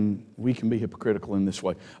 then we can be hypocritical in this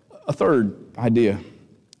way. A third idea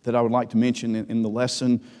that I would like to mention in the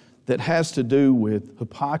lesson that has to do with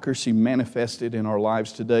hypocrisy manifested in our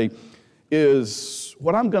lives today is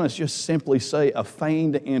what I'm going to just simply say, a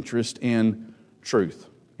feigned interest in truth.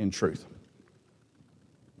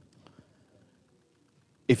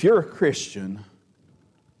 If you're a Christian,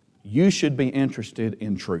 you should be interested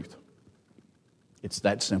in truth. It's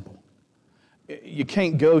that simple. You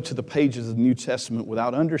can't go to the pages of the New Testament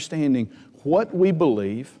without understanding what we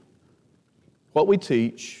believe, what we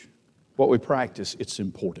teach, what we practice. It's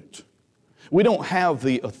important. We don't have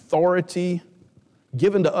the authority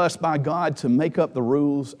given to us by God to make up the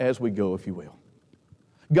rules as we go, if you will.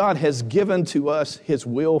 God has given to us His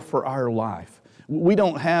will for our life. We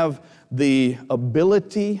don't have the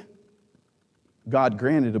ability,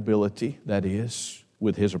 God-granted ability, that is,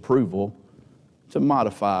 with His approval, to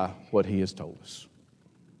modify what He has told us.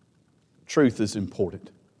 Truth is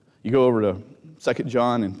important. You go over to 2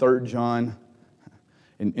 John and 3 John,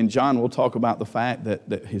 and John will talk about the fact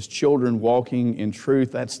that his children walking in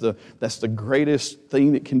truth, that's the greatest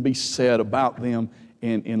thing that can be said about them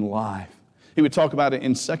in life. He would talk about it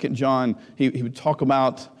in 2 John. He would talk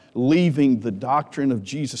about leaving the doctrine of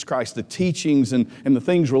Jesus Christ, the teachings and the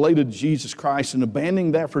things related to Jesus Christ, and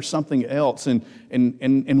abandoning that for something else. And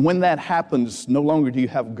when that happens, no longer do you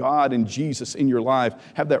have God and Jesus in your life,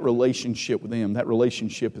 have that relationship with Him. That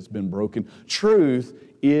relationship has been broken. Truth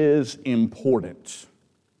is important.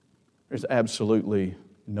 There's absolutely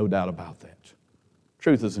no doubt about that.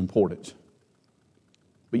 Truth is important.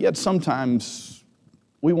 But yet sometimes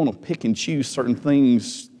we want to pick and choose certain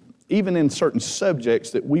things, even in certain subjects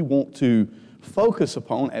that we want to focus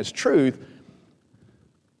upon as truth,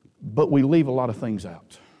 but we leave a lot of things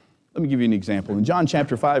out. Let me give you an example. In John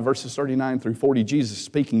chapter 5, verses 39 through 40, Jesus is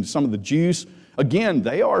speaking to some of the Jews. Again,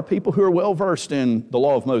 they are people who are well versed in the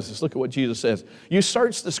law of Moses. Look at what Jesus says. You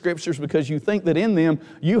search the Scriptures because you think that in them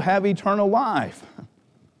you have eternal life.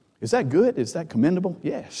 Is that good? Is that commendable?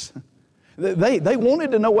 Yes. They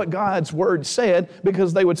wanted to know what God's Word said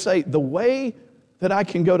because they would say, the way that I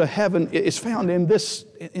can go to heaven is found in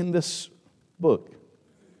this book.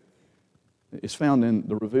 It's found in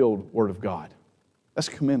the revealed Word of God. That's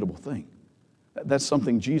a commendable thing. That's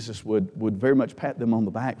something Jesus would very much pat them on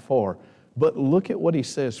the back for. But look at what he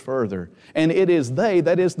says further. And it is they,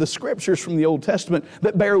 that is the scriptures from the Old Testament,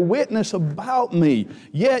 that bear witness about me.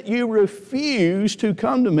 Yet you refuse to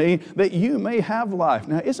come to me that you may have life.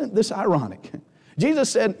 Now, isn't this ironic? Jesus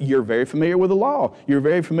said, you're very familiar with the law. You're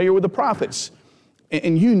very familiar with the prophets.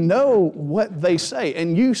 And you know what they say.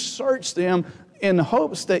 And you search them in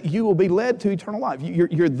hopes that you will be led to eternal life.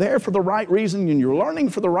 You're there for the right reason and you're learning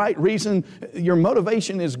for the right reason. Your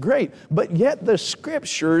motivation is great. But yet the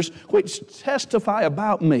scriptures which testify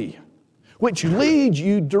about me, which lead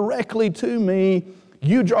you directly to me,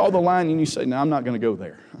 you draw the line and you say, no, I'm not going to go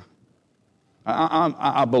there.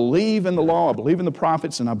 I believe in the law, I believe in the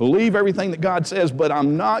prophets, and I believe everything that God says, but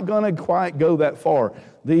I'm not going to quite go that far.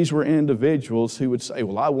 These were individuals who would say,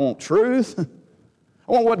 well, I want truth.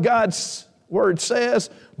 I want what God's Word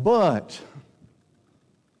says, but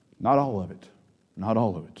not all of it. Not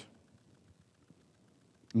all of it.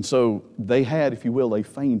 And so they had, if you will, a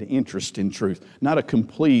feigned interest in truth, not a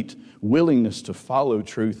complete willingness to follow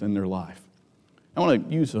truth in their life. I want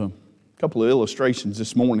to use a couple of illustrations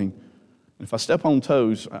this morning. And if I step on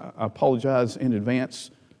toes, I apologize in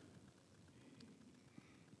advance.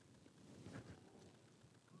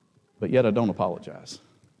 But yet I don't apologize.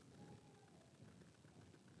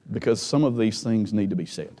 Because some of these things need to be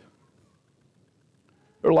said.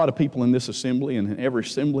 There are a lot of people in this assembly and in every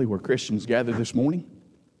assembly where Christians gather this morning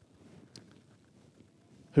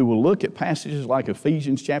who will look at passages like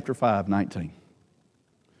Ephesians chapter 5, 19.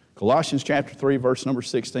 Colossians chapter 3, verse number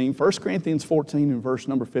 16, 1 Corinthians 14 and verse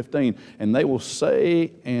number 15, and they will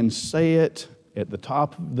say it at the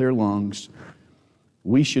top of their lungs,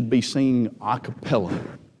 we should be singing a cappella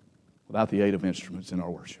without the aid of instruments in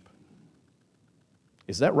our worship.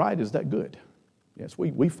 Is that right? Is that good? Yes,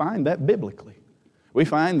 we find that biblically. We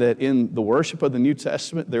find that in the worship of the New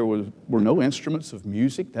Testament there were no instruments of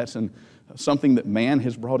music. That's something that man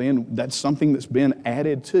has brought in. That's something that's been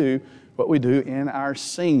added to what we do in our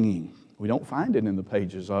singing. We don't find it in the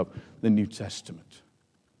pages of the New Testament.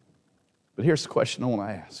 But here's the question I want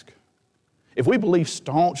to ask. If we believe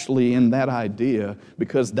staunchly in that idea,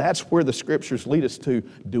 because that's where the Scriptures lead us to,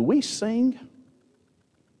 do we sing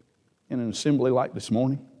in an assembly like this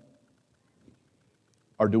morning?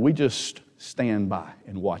 Or do we just stand by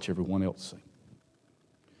and watch everyone else sing?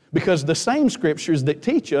 Because the same Scriptures that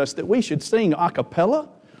teach us that we should sing a cappella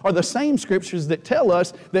are the same Scriptures that tell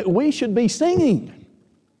us that we should be singing.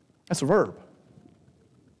 That's a verb.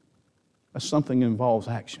 That's something that involves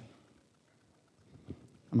action.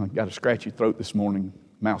 I've got a scratchy throat this morning,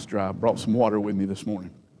 mouth's dry. I brought some water with me this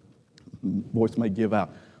morning. Voice may give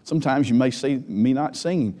out. Sometimes you may see me not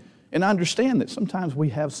singing. And I understand that sometimes we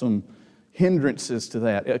have some hindrances to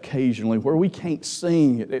that occasionally where we can't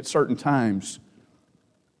sing at certain times.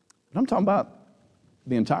 But I'm talking about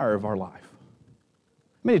the entire of our life.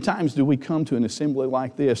 Many times do we come to an assembly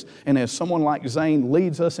like this, and as someone like Zane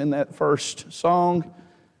leads us in that first song,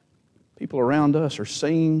 people around us are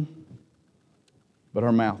singing, but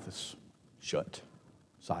our mouth is shut,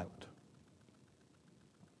 silent.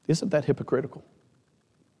 Isn't that hypocritical?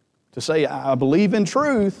 To say, I believe in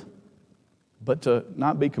truth, but to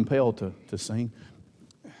not be compelled to sing.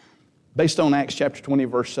 Based on Acts chapter 20,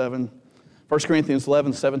 verse 7, 1 Corinthians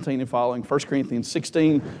 11, 17 and following, 1 Corinthians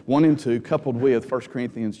 16, 1 and 2, coupled with 1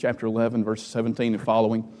 Corinthians chapter 11, verse 17 and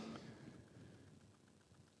following,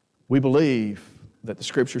 we believe that the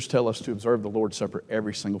Scriptures tell us to observe the Lord's Supper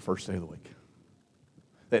every single first day of the week.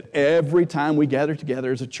 That every time we gather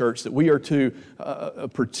together as a church, that we are to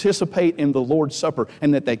participate in the Lord's Supper,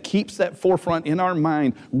 and that keeps that forefront in our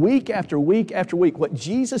mind week after week after week, what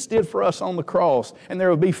Jesus did for us on the cross. And there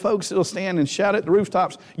will be folks that will stand and shout at the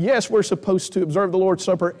rooftops, yes, we're supposed to observe the Lord's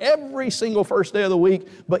Supper every single first day of the week,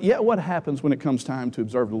 but yet what happens when it comes time to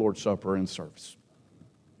observe the Lord's Supper in service?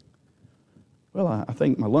 Well, I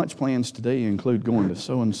think my lunch plans today include going to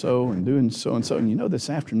so-and-so and doing so-and-so. And you know, this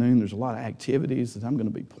afternoon there's a lot of activities that I'm going to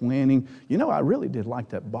be planning. You know, I really did like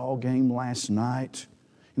that ball game last night.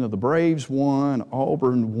 You know, the Braves won,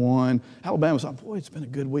 Auburn won, Alabama's like, boy, it's been a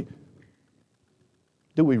good week.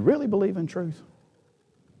 Do we really believe in truth?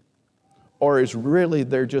 Or is really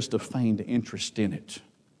there just a feigned interest in it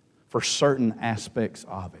for certain aspects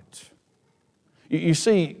of it? You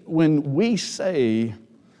see, when we say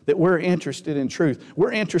that we're interested in truth,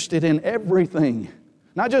 we're interested in everything.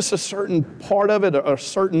 Not just a certain part of it or a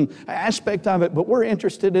certain aspect of it, but we're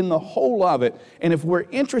interested in the whole of it. And if we're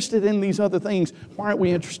interested in these other things, why aren't we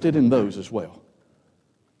interested in those as well?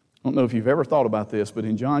 I don't know if you've ever thought about this, but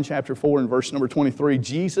in John chapter 4 and verse number 23,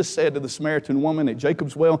 Jesus said to the Samaritan woman at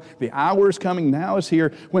Jacob's well, the hour is coming, now is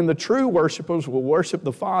here, when the true worshipers will worship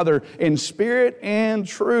the Father in spirit and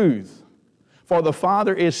truth. For the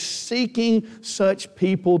Father is seeking such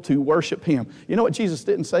people to worship Him. You know what Jesus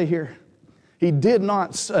didn't say here? He did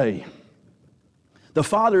not say, the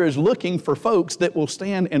Father is looking for folks that will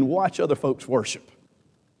stand and watch other folks worship.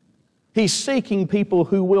 He's seeking people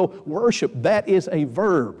who will worship. That is a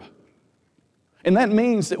verb. And that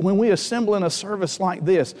means that when we assemble in a service like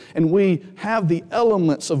this and we have the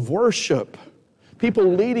elements of worship,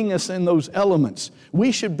 people leading us in those elements,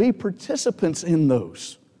 we should be participants in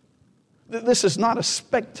those. This is not a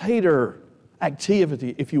spectator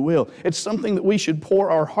activity, if you will. It's something that we should pour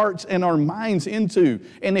our hearts and our minds into.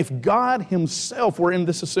 And if God Himself were in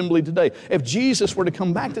this assembly today, if Jesus were to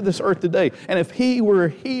come back to this earth today, and if He were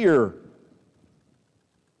here,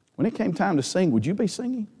 when it came time to sing, would you be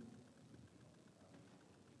singing?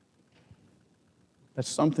 That's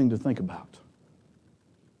something to think about.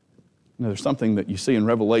 You know, there's something that you see in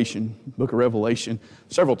Revelation, book of Revelation,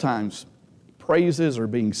 several times. Praises are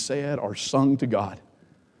being said or sung to God.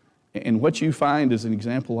 And what you find is an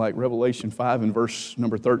example like Revelation 5 and verse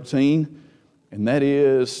number 13, and that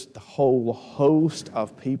is the whole host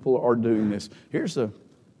of people are doing this. Here's the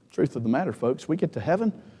truth of the matter, folks. We get to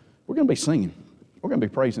heaven, we're going to be singing. We're going to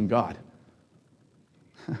be praising God.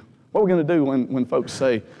 What we're going to do when folks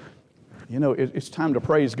say, you know, it's time to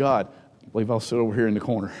praise God, I believe I'll sit over here in the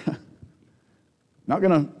corner. Not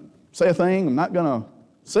going to say a thing. I'm not going to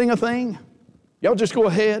sing a thing. Y'all just go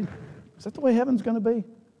ahead. Is that the way heaven's going to be?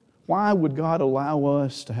 Why would God allow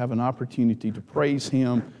us to have an opportunity to praise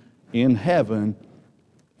Him in heaven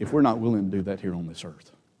if we're not willing to do that here on this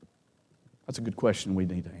earth? That's a good question we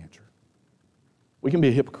need to answer. We can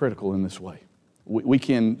be hypocritical in this way. We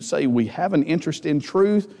can say we have an interest in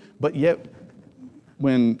truth, but yet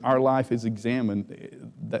when our life is examined,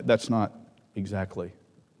 that's not exactly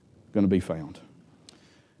going to be found.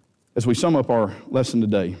 As we sum up our lesson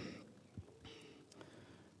today,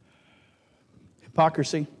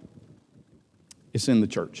 hypocrisy is in the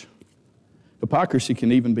church. Hypocrisy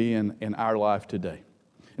can even be in our life today.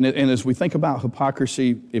 And as we think about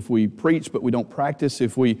hypocrisy, if we preach but we don't practice,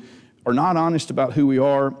 if we are not honest about who we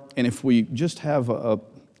are, and if we just have,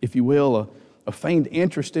 if you will, a feigned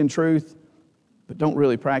interest in truth, but don't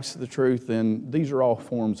really practice the truth, then these are all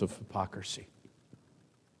forms of hypocrisy.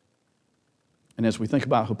 And as we think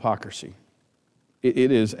about hypocrisy,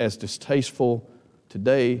 it is as distasteful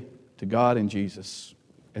today to God and Jesus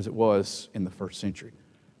as it was in the first century.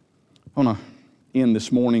 I want to end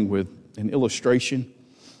this morning with an illustration.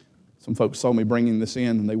 Some folks saw me bringing this in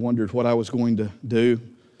and they wondered what I was going to do.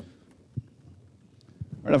 All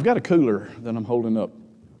right, I've got a cooler that I'm holding up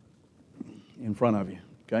in front of you,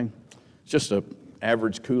 okay? It's just an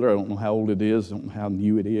average cooler. I don't know how old it is. I don't know how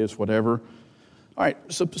new it is, whatever. All right,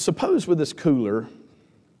 so suppose with this cooler,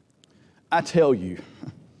 I tell you,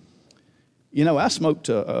 you know, I smoked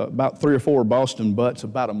about 3 or 4 Boston Butts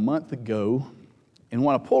about a month ago, and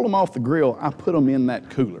when I pulled them off the grill, I put them in that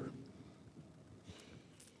cooler.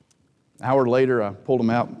 An hour later, I pulled them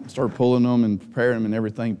out, started pulling them and preparing them and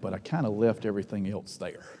everything, but I kind of left everything else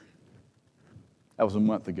there. That was a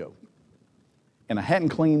month ago. And I hadn't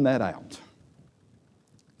cleaned that out.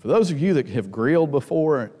 For those of you that have grilled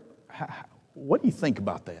before, what do you think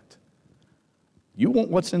about that? You want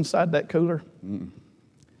what's inside that cooler?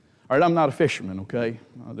 All right, I'm not a fisherman, okay?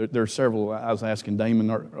 There are several. I was asking Damon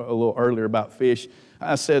a little earlier about fish.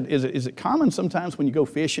 I said, is it common sometimes when you go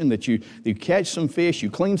fishing that you catch some fish, you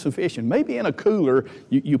clean some fish, and maybe in a cooler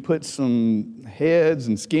you put some heads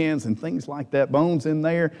and skins and things like that, bones in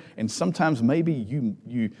there, and sometimes maybe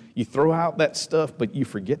you throw out that stuff, but you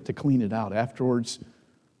forget to clean it out afterwards?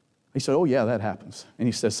 He said, oh yeah, that happens. And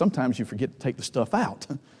he says, sometimes you forget to take the stuff out.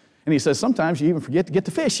 And he says, sometimes you even forget to get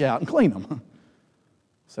the fish out and clean them.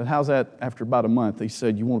 I said, how's that after about a month? He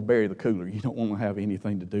said, you want to bury the cooler. You don't want to have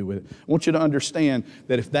anything to do with it. I want you to understand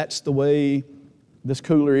that if that's the way this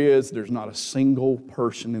cooler is, there's not a single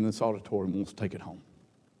person in this auditorium who wants to take it home.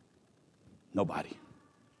 Nobody.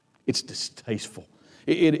 It's distasteful.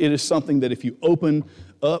 It is something that if you open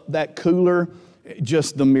up that cooler,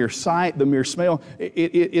 just the mere sight, the mere smell,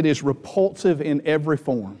 it is repulsive in every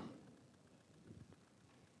form.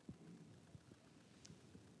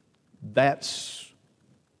 That's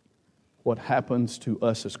what happens to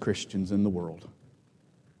us as Christians in the world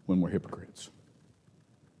when we're hypocrites.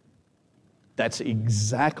 That's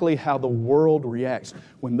exactly how the world reacts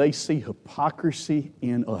when they see hypocrisy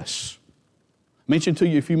in us. I mentioned to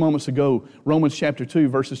you a few moments ago, Romans chapter 2,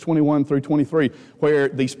 verses 21 through 23, where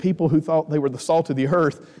these people who thought they were the salt of the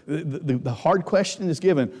earth, the hard question is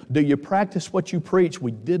given, do you practice what you preach?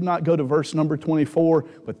 We did not go to verse number 24,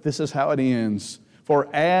 but this is how it ends. For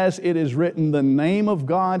as it is written, the name of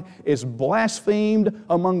God is blasphemed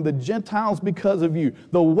among the Gentiles because of you.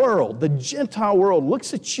 The world, the Gentile world,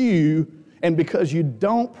 looks at you, and because you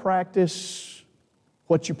don't practice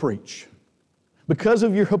what you preach, because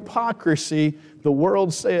of your hypocrisy, the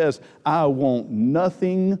world says, I want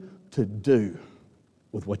nothing to do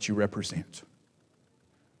with what you represent.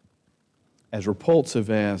 As repulsive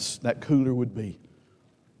as that cooler would be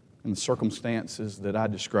in the circumstances that I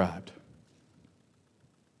described,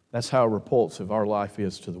 that's how repulsive our life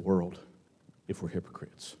is to the world if we're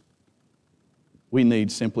hypocrites. We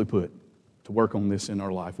need, simply put, to work on this in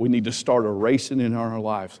our life. We need to start erasing it in our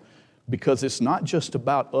lives, because it's not just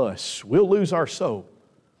about us. We'll lose our soul,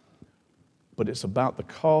 but it's about the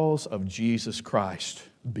cause of Jesus Christ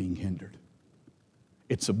being hindered.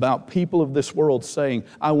 It's about people of this world saying,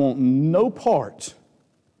 I want no part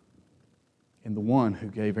in the one who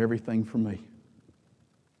gave everything for me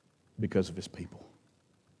because of his people.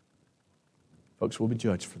 Folks, we'll be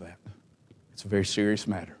judged for that. It's a very serious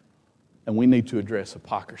matter. And we need to address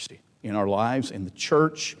hypocrisy in our lives, in the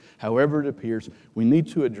church, however it appears. We need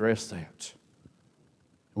to address that.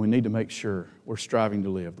 And we need to make sure we're striving to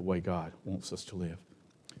live the way God wants us to live.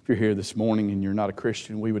 If you're here this morning and you're not a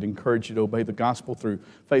Christian, we would encourage you to obey the gospel through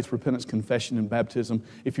faith, repentance, confession, and baptism.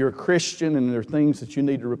 If you're a Christian and there are things that you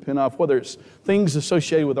need to repent of, whether it's things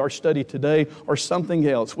associated with our study today or something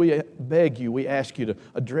else, we beg you, we ask you to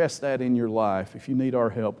address that in your life. If you need our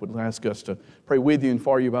help, we'd ask us to pray with you and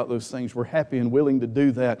for you about those things. We're happy and willing to do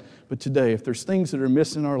that. But today, if there's things that are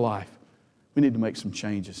missing in our life, we need to make some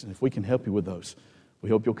changes. And if we can help you with those, we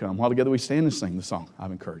hope you'll come. While together we stand and sing the song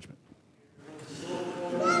of encouragement.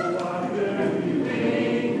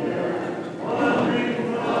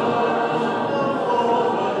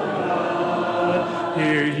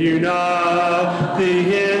 Hear you not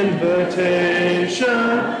the invitation,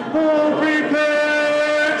 oh,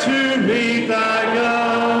 prepare to meet thy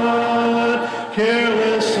God.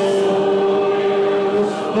 Careless soul,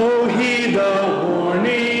 oh, heed the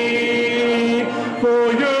warning,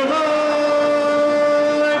 for your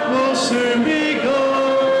life will soon be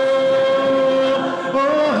gone.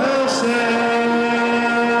 Oh, how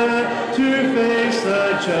sad to face the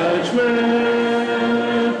judgment.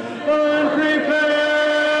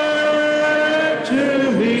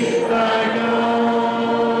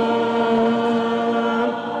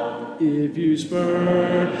 If you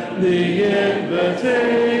spurn the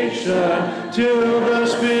invitation till the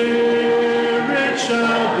Spirit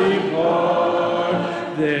shall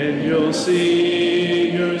depart, then you'll see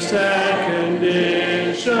your sad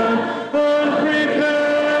condition,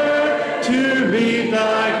 unprepared to meet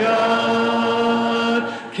thy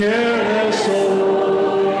God. Careless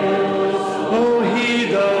soul, oh,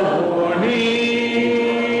 heed the warning,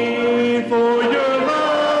 for your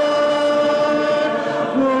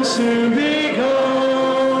life will soon be gone.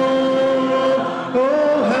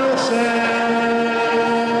 Oh, how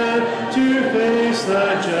sad to face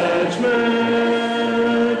the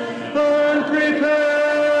judgment, unprepared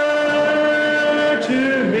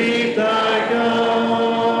to meet thy God.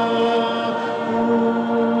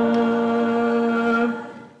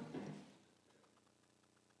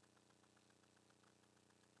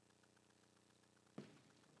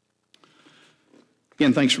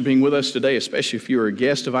 Again, thanks for being with us today, especially if you're a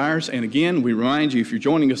guest of ours. And again, we remind you, if you're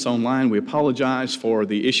joining us online, we apologize for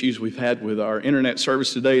the issues we've had with our internet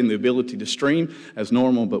service today and the ability to stream as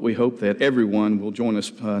normal, but we hope that everyone will join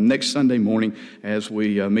us next Sunday morning as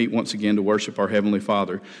we meet once again to worship our Heavenly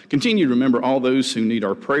Father. Continue to remember all those who need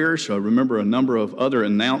our prayers. Remember a number of other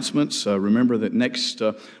announcements. Remember that next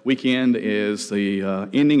weekend is the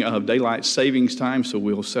ending of daylight savings time, so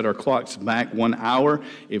we'll set our clocks back 1 hour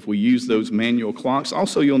if we use those manual clocks.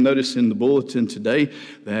 Also, you'll notice in the bulletin today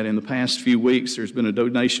that in the past few weeks there's been a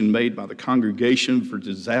donation made by the Congregation for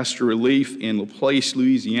Disaster Relief in LaPlace,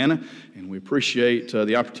 Louisiana, and we appreciate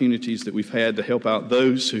the opportunities that we've had to help out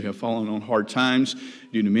those who have fallen on hard times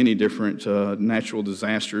due to many different natural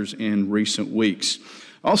disasters in recent weeks.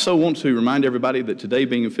 Also want to remind everybody that today,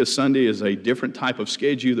 being a Fifth Sunday, is a different type of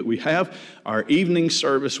schedule that we have. Our evening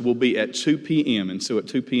service will be at 2 p.m. And so at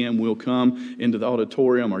 2 p.m. we'll come into the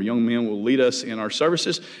auditorium. Our young men will lead us in our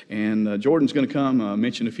services. And Jordan's going to come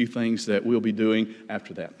mention a few things that we'll be doing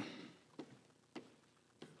after that.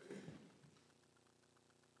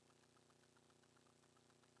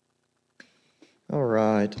 All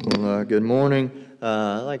right. Well, good morning.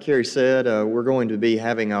 like Carrie said, we're going to be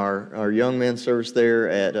having our young men's service there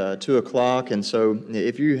at 2 o'clock. And so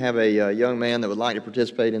if you have a young man that would like to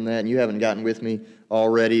participate in that and you haven't gotten with me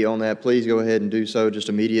already on that, please go ahead and do so just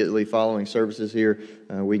immediately following services here.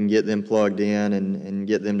 We can get them plugged in and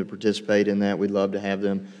get them to participate in that. We'd love to have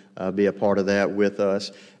them be a part of that with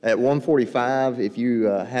us. At 1:45, if you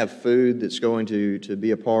have food that's going to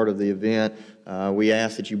be a part of the event, we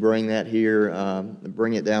ask that you bring that here,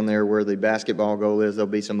 bring it down there where the basketball goal is. There'll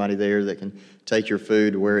be somebody there that can take your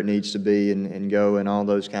food to where it needs to be and go and all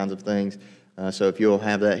those kinds of things. So if you'll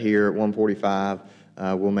have that here at 1:45,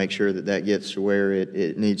 we'll make sure that that gets to where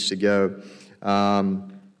it needs to go.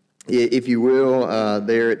 If you will,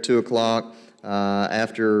 there at 2 o'clock,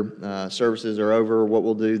 after services are over, what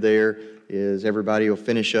we'll do there is everybody will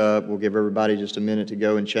finish up. We'll give everybody just a minute to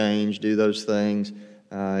go and change, do those things,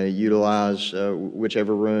 utilize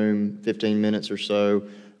whichever room, 15 minutes or so,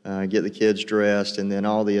 get the kids dressed, and then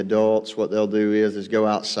all the adults, what they'll do is go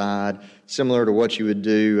outside, similar to what you would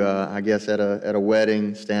do, I guess, at a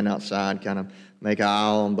wedding, stand outside, kind of make an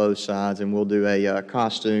aisle on both sides, and we'll do a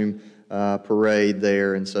costume parade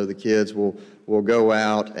there. And so the kids will go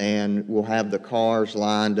out, and we'll have the cars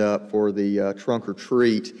lined up for the trunk or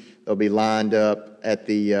treat. They'll be lined up at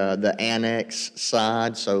the annex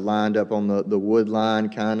side, so lined up on the wood line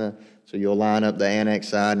kind of. So you'll line up the annex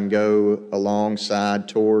side and go alongside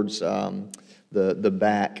towards the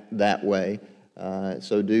back that way.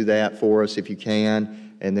 So do that for us if you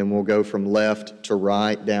can, and then we'll go from left to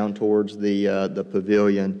right down towards the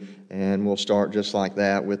pavilion, and we'll start just like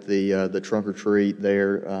that with the trunk or treat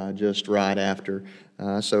there just right after.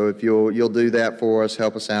 So if you'll do that for us,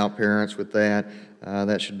 help us out, parents, with that.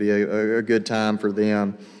 That should be a good time for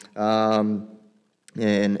them.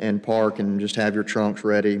 And park and just have your trunks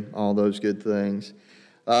ready, all those good things.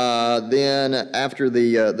 Then after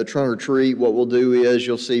the trunk or treat, what we'll do is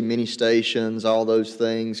you'll see mini stations, all those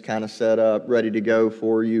things kind of set up, ready to go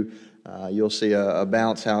for you. You'll see a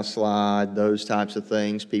bounce house slide, those types of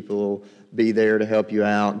things. People will be there to help you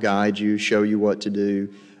out, guide you, show you what to do.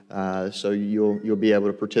 So you'll be able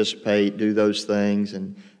to participate, do those things,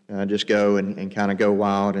 and just go and kind of go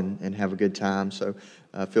wild and have a good time. So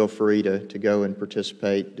feel free to go and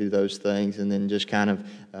participate, do those things, and then just kind of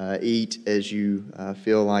eat as you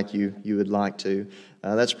feel like you would like to.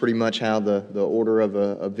 That's pretty much how the order of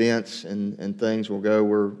events and things will go.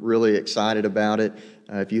 We're really excited about it.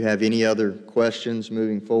 If you have any other questions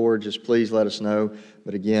moving forward, just please let us know.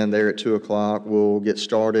 But again, there at 2 o'clock, we'll get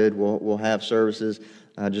started. We'll have services,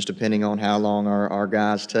 just depending on how long our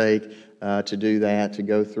guys take to do that, to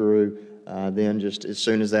go through. Then just as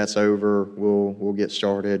soon as that's over, we'll get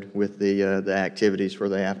started with the activities for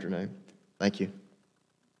the afternoon. Thank you.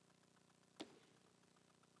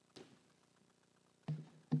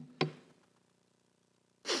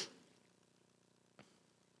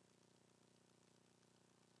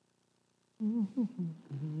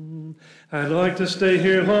 I'd like to stay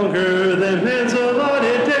here longer than man's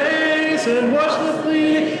allotted days and watch the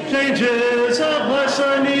fleeting changes of life's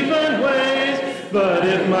uneven ways. But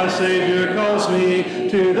if my Savior calls me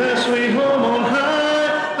to that sweet home on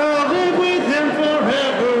high, I'll live with Him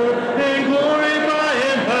forever in glory by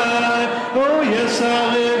and by. Oh yes,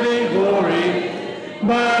 I'll live in glory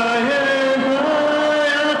by and by.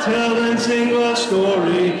 I'll tell and sing a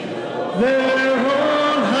story there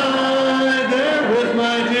on high, there with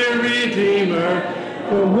my dear Redeemer,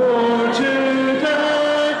 no more to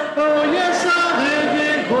die. Oh yes, I'll live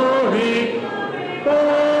in glory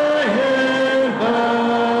by and by.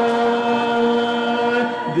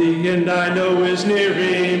 The end I know is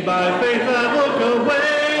nearing, by faith I look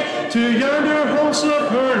away to yonder home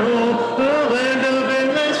supernal, the land of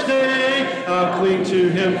endless day. I'll cling to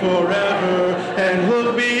Him forever and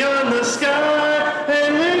look beyond the sky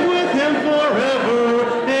and live with Him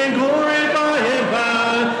forever in glory by and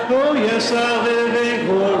by. Oh yes, I'll live in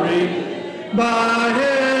glory by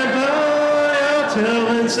and by. I'll tell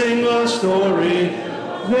and sing a story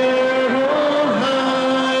there on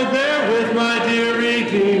high, there with my dear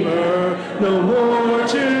Redeemer, no more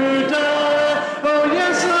to die. Oh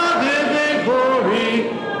yes, I'll live in glory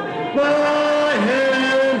by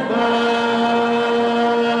and by.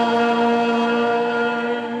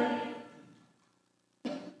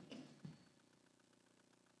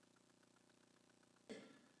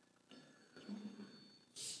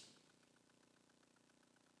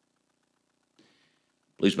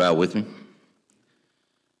 Please bow with me.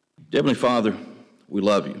 Heavenly Father, we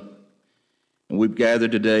love you. And we've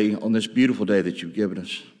gathered today on this beautiful day that you've given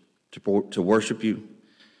us to worship you,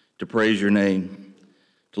 to praise your name,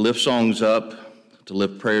 to lift songs up, to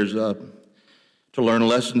lift prayers up, to learn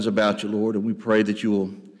lessons about you, Lord, and we pray that you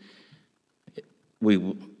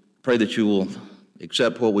will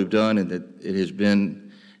accept what we've done and that it has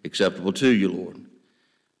been acceptable to you, Lord.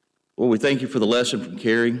 Lord, we thank you for the lesson from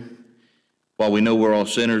Carrie. While we know we're all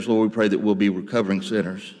sinners, Lord, we pray that we'll be recovering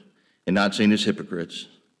sinners and not seen as hypocrites.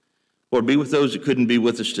 Lord, be with those that couldn't be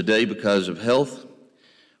with us today because of health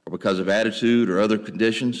or because of attitude or other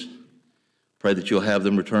conditions. Pray that you'll have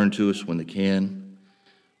them return to us when they can.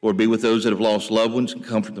 Lord, be with those that have lost loved ones and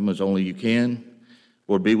comfort them as only you can.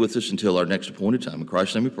 Lord, be with us until our next appointed time. In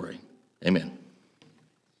Christ's name we pray. Amen.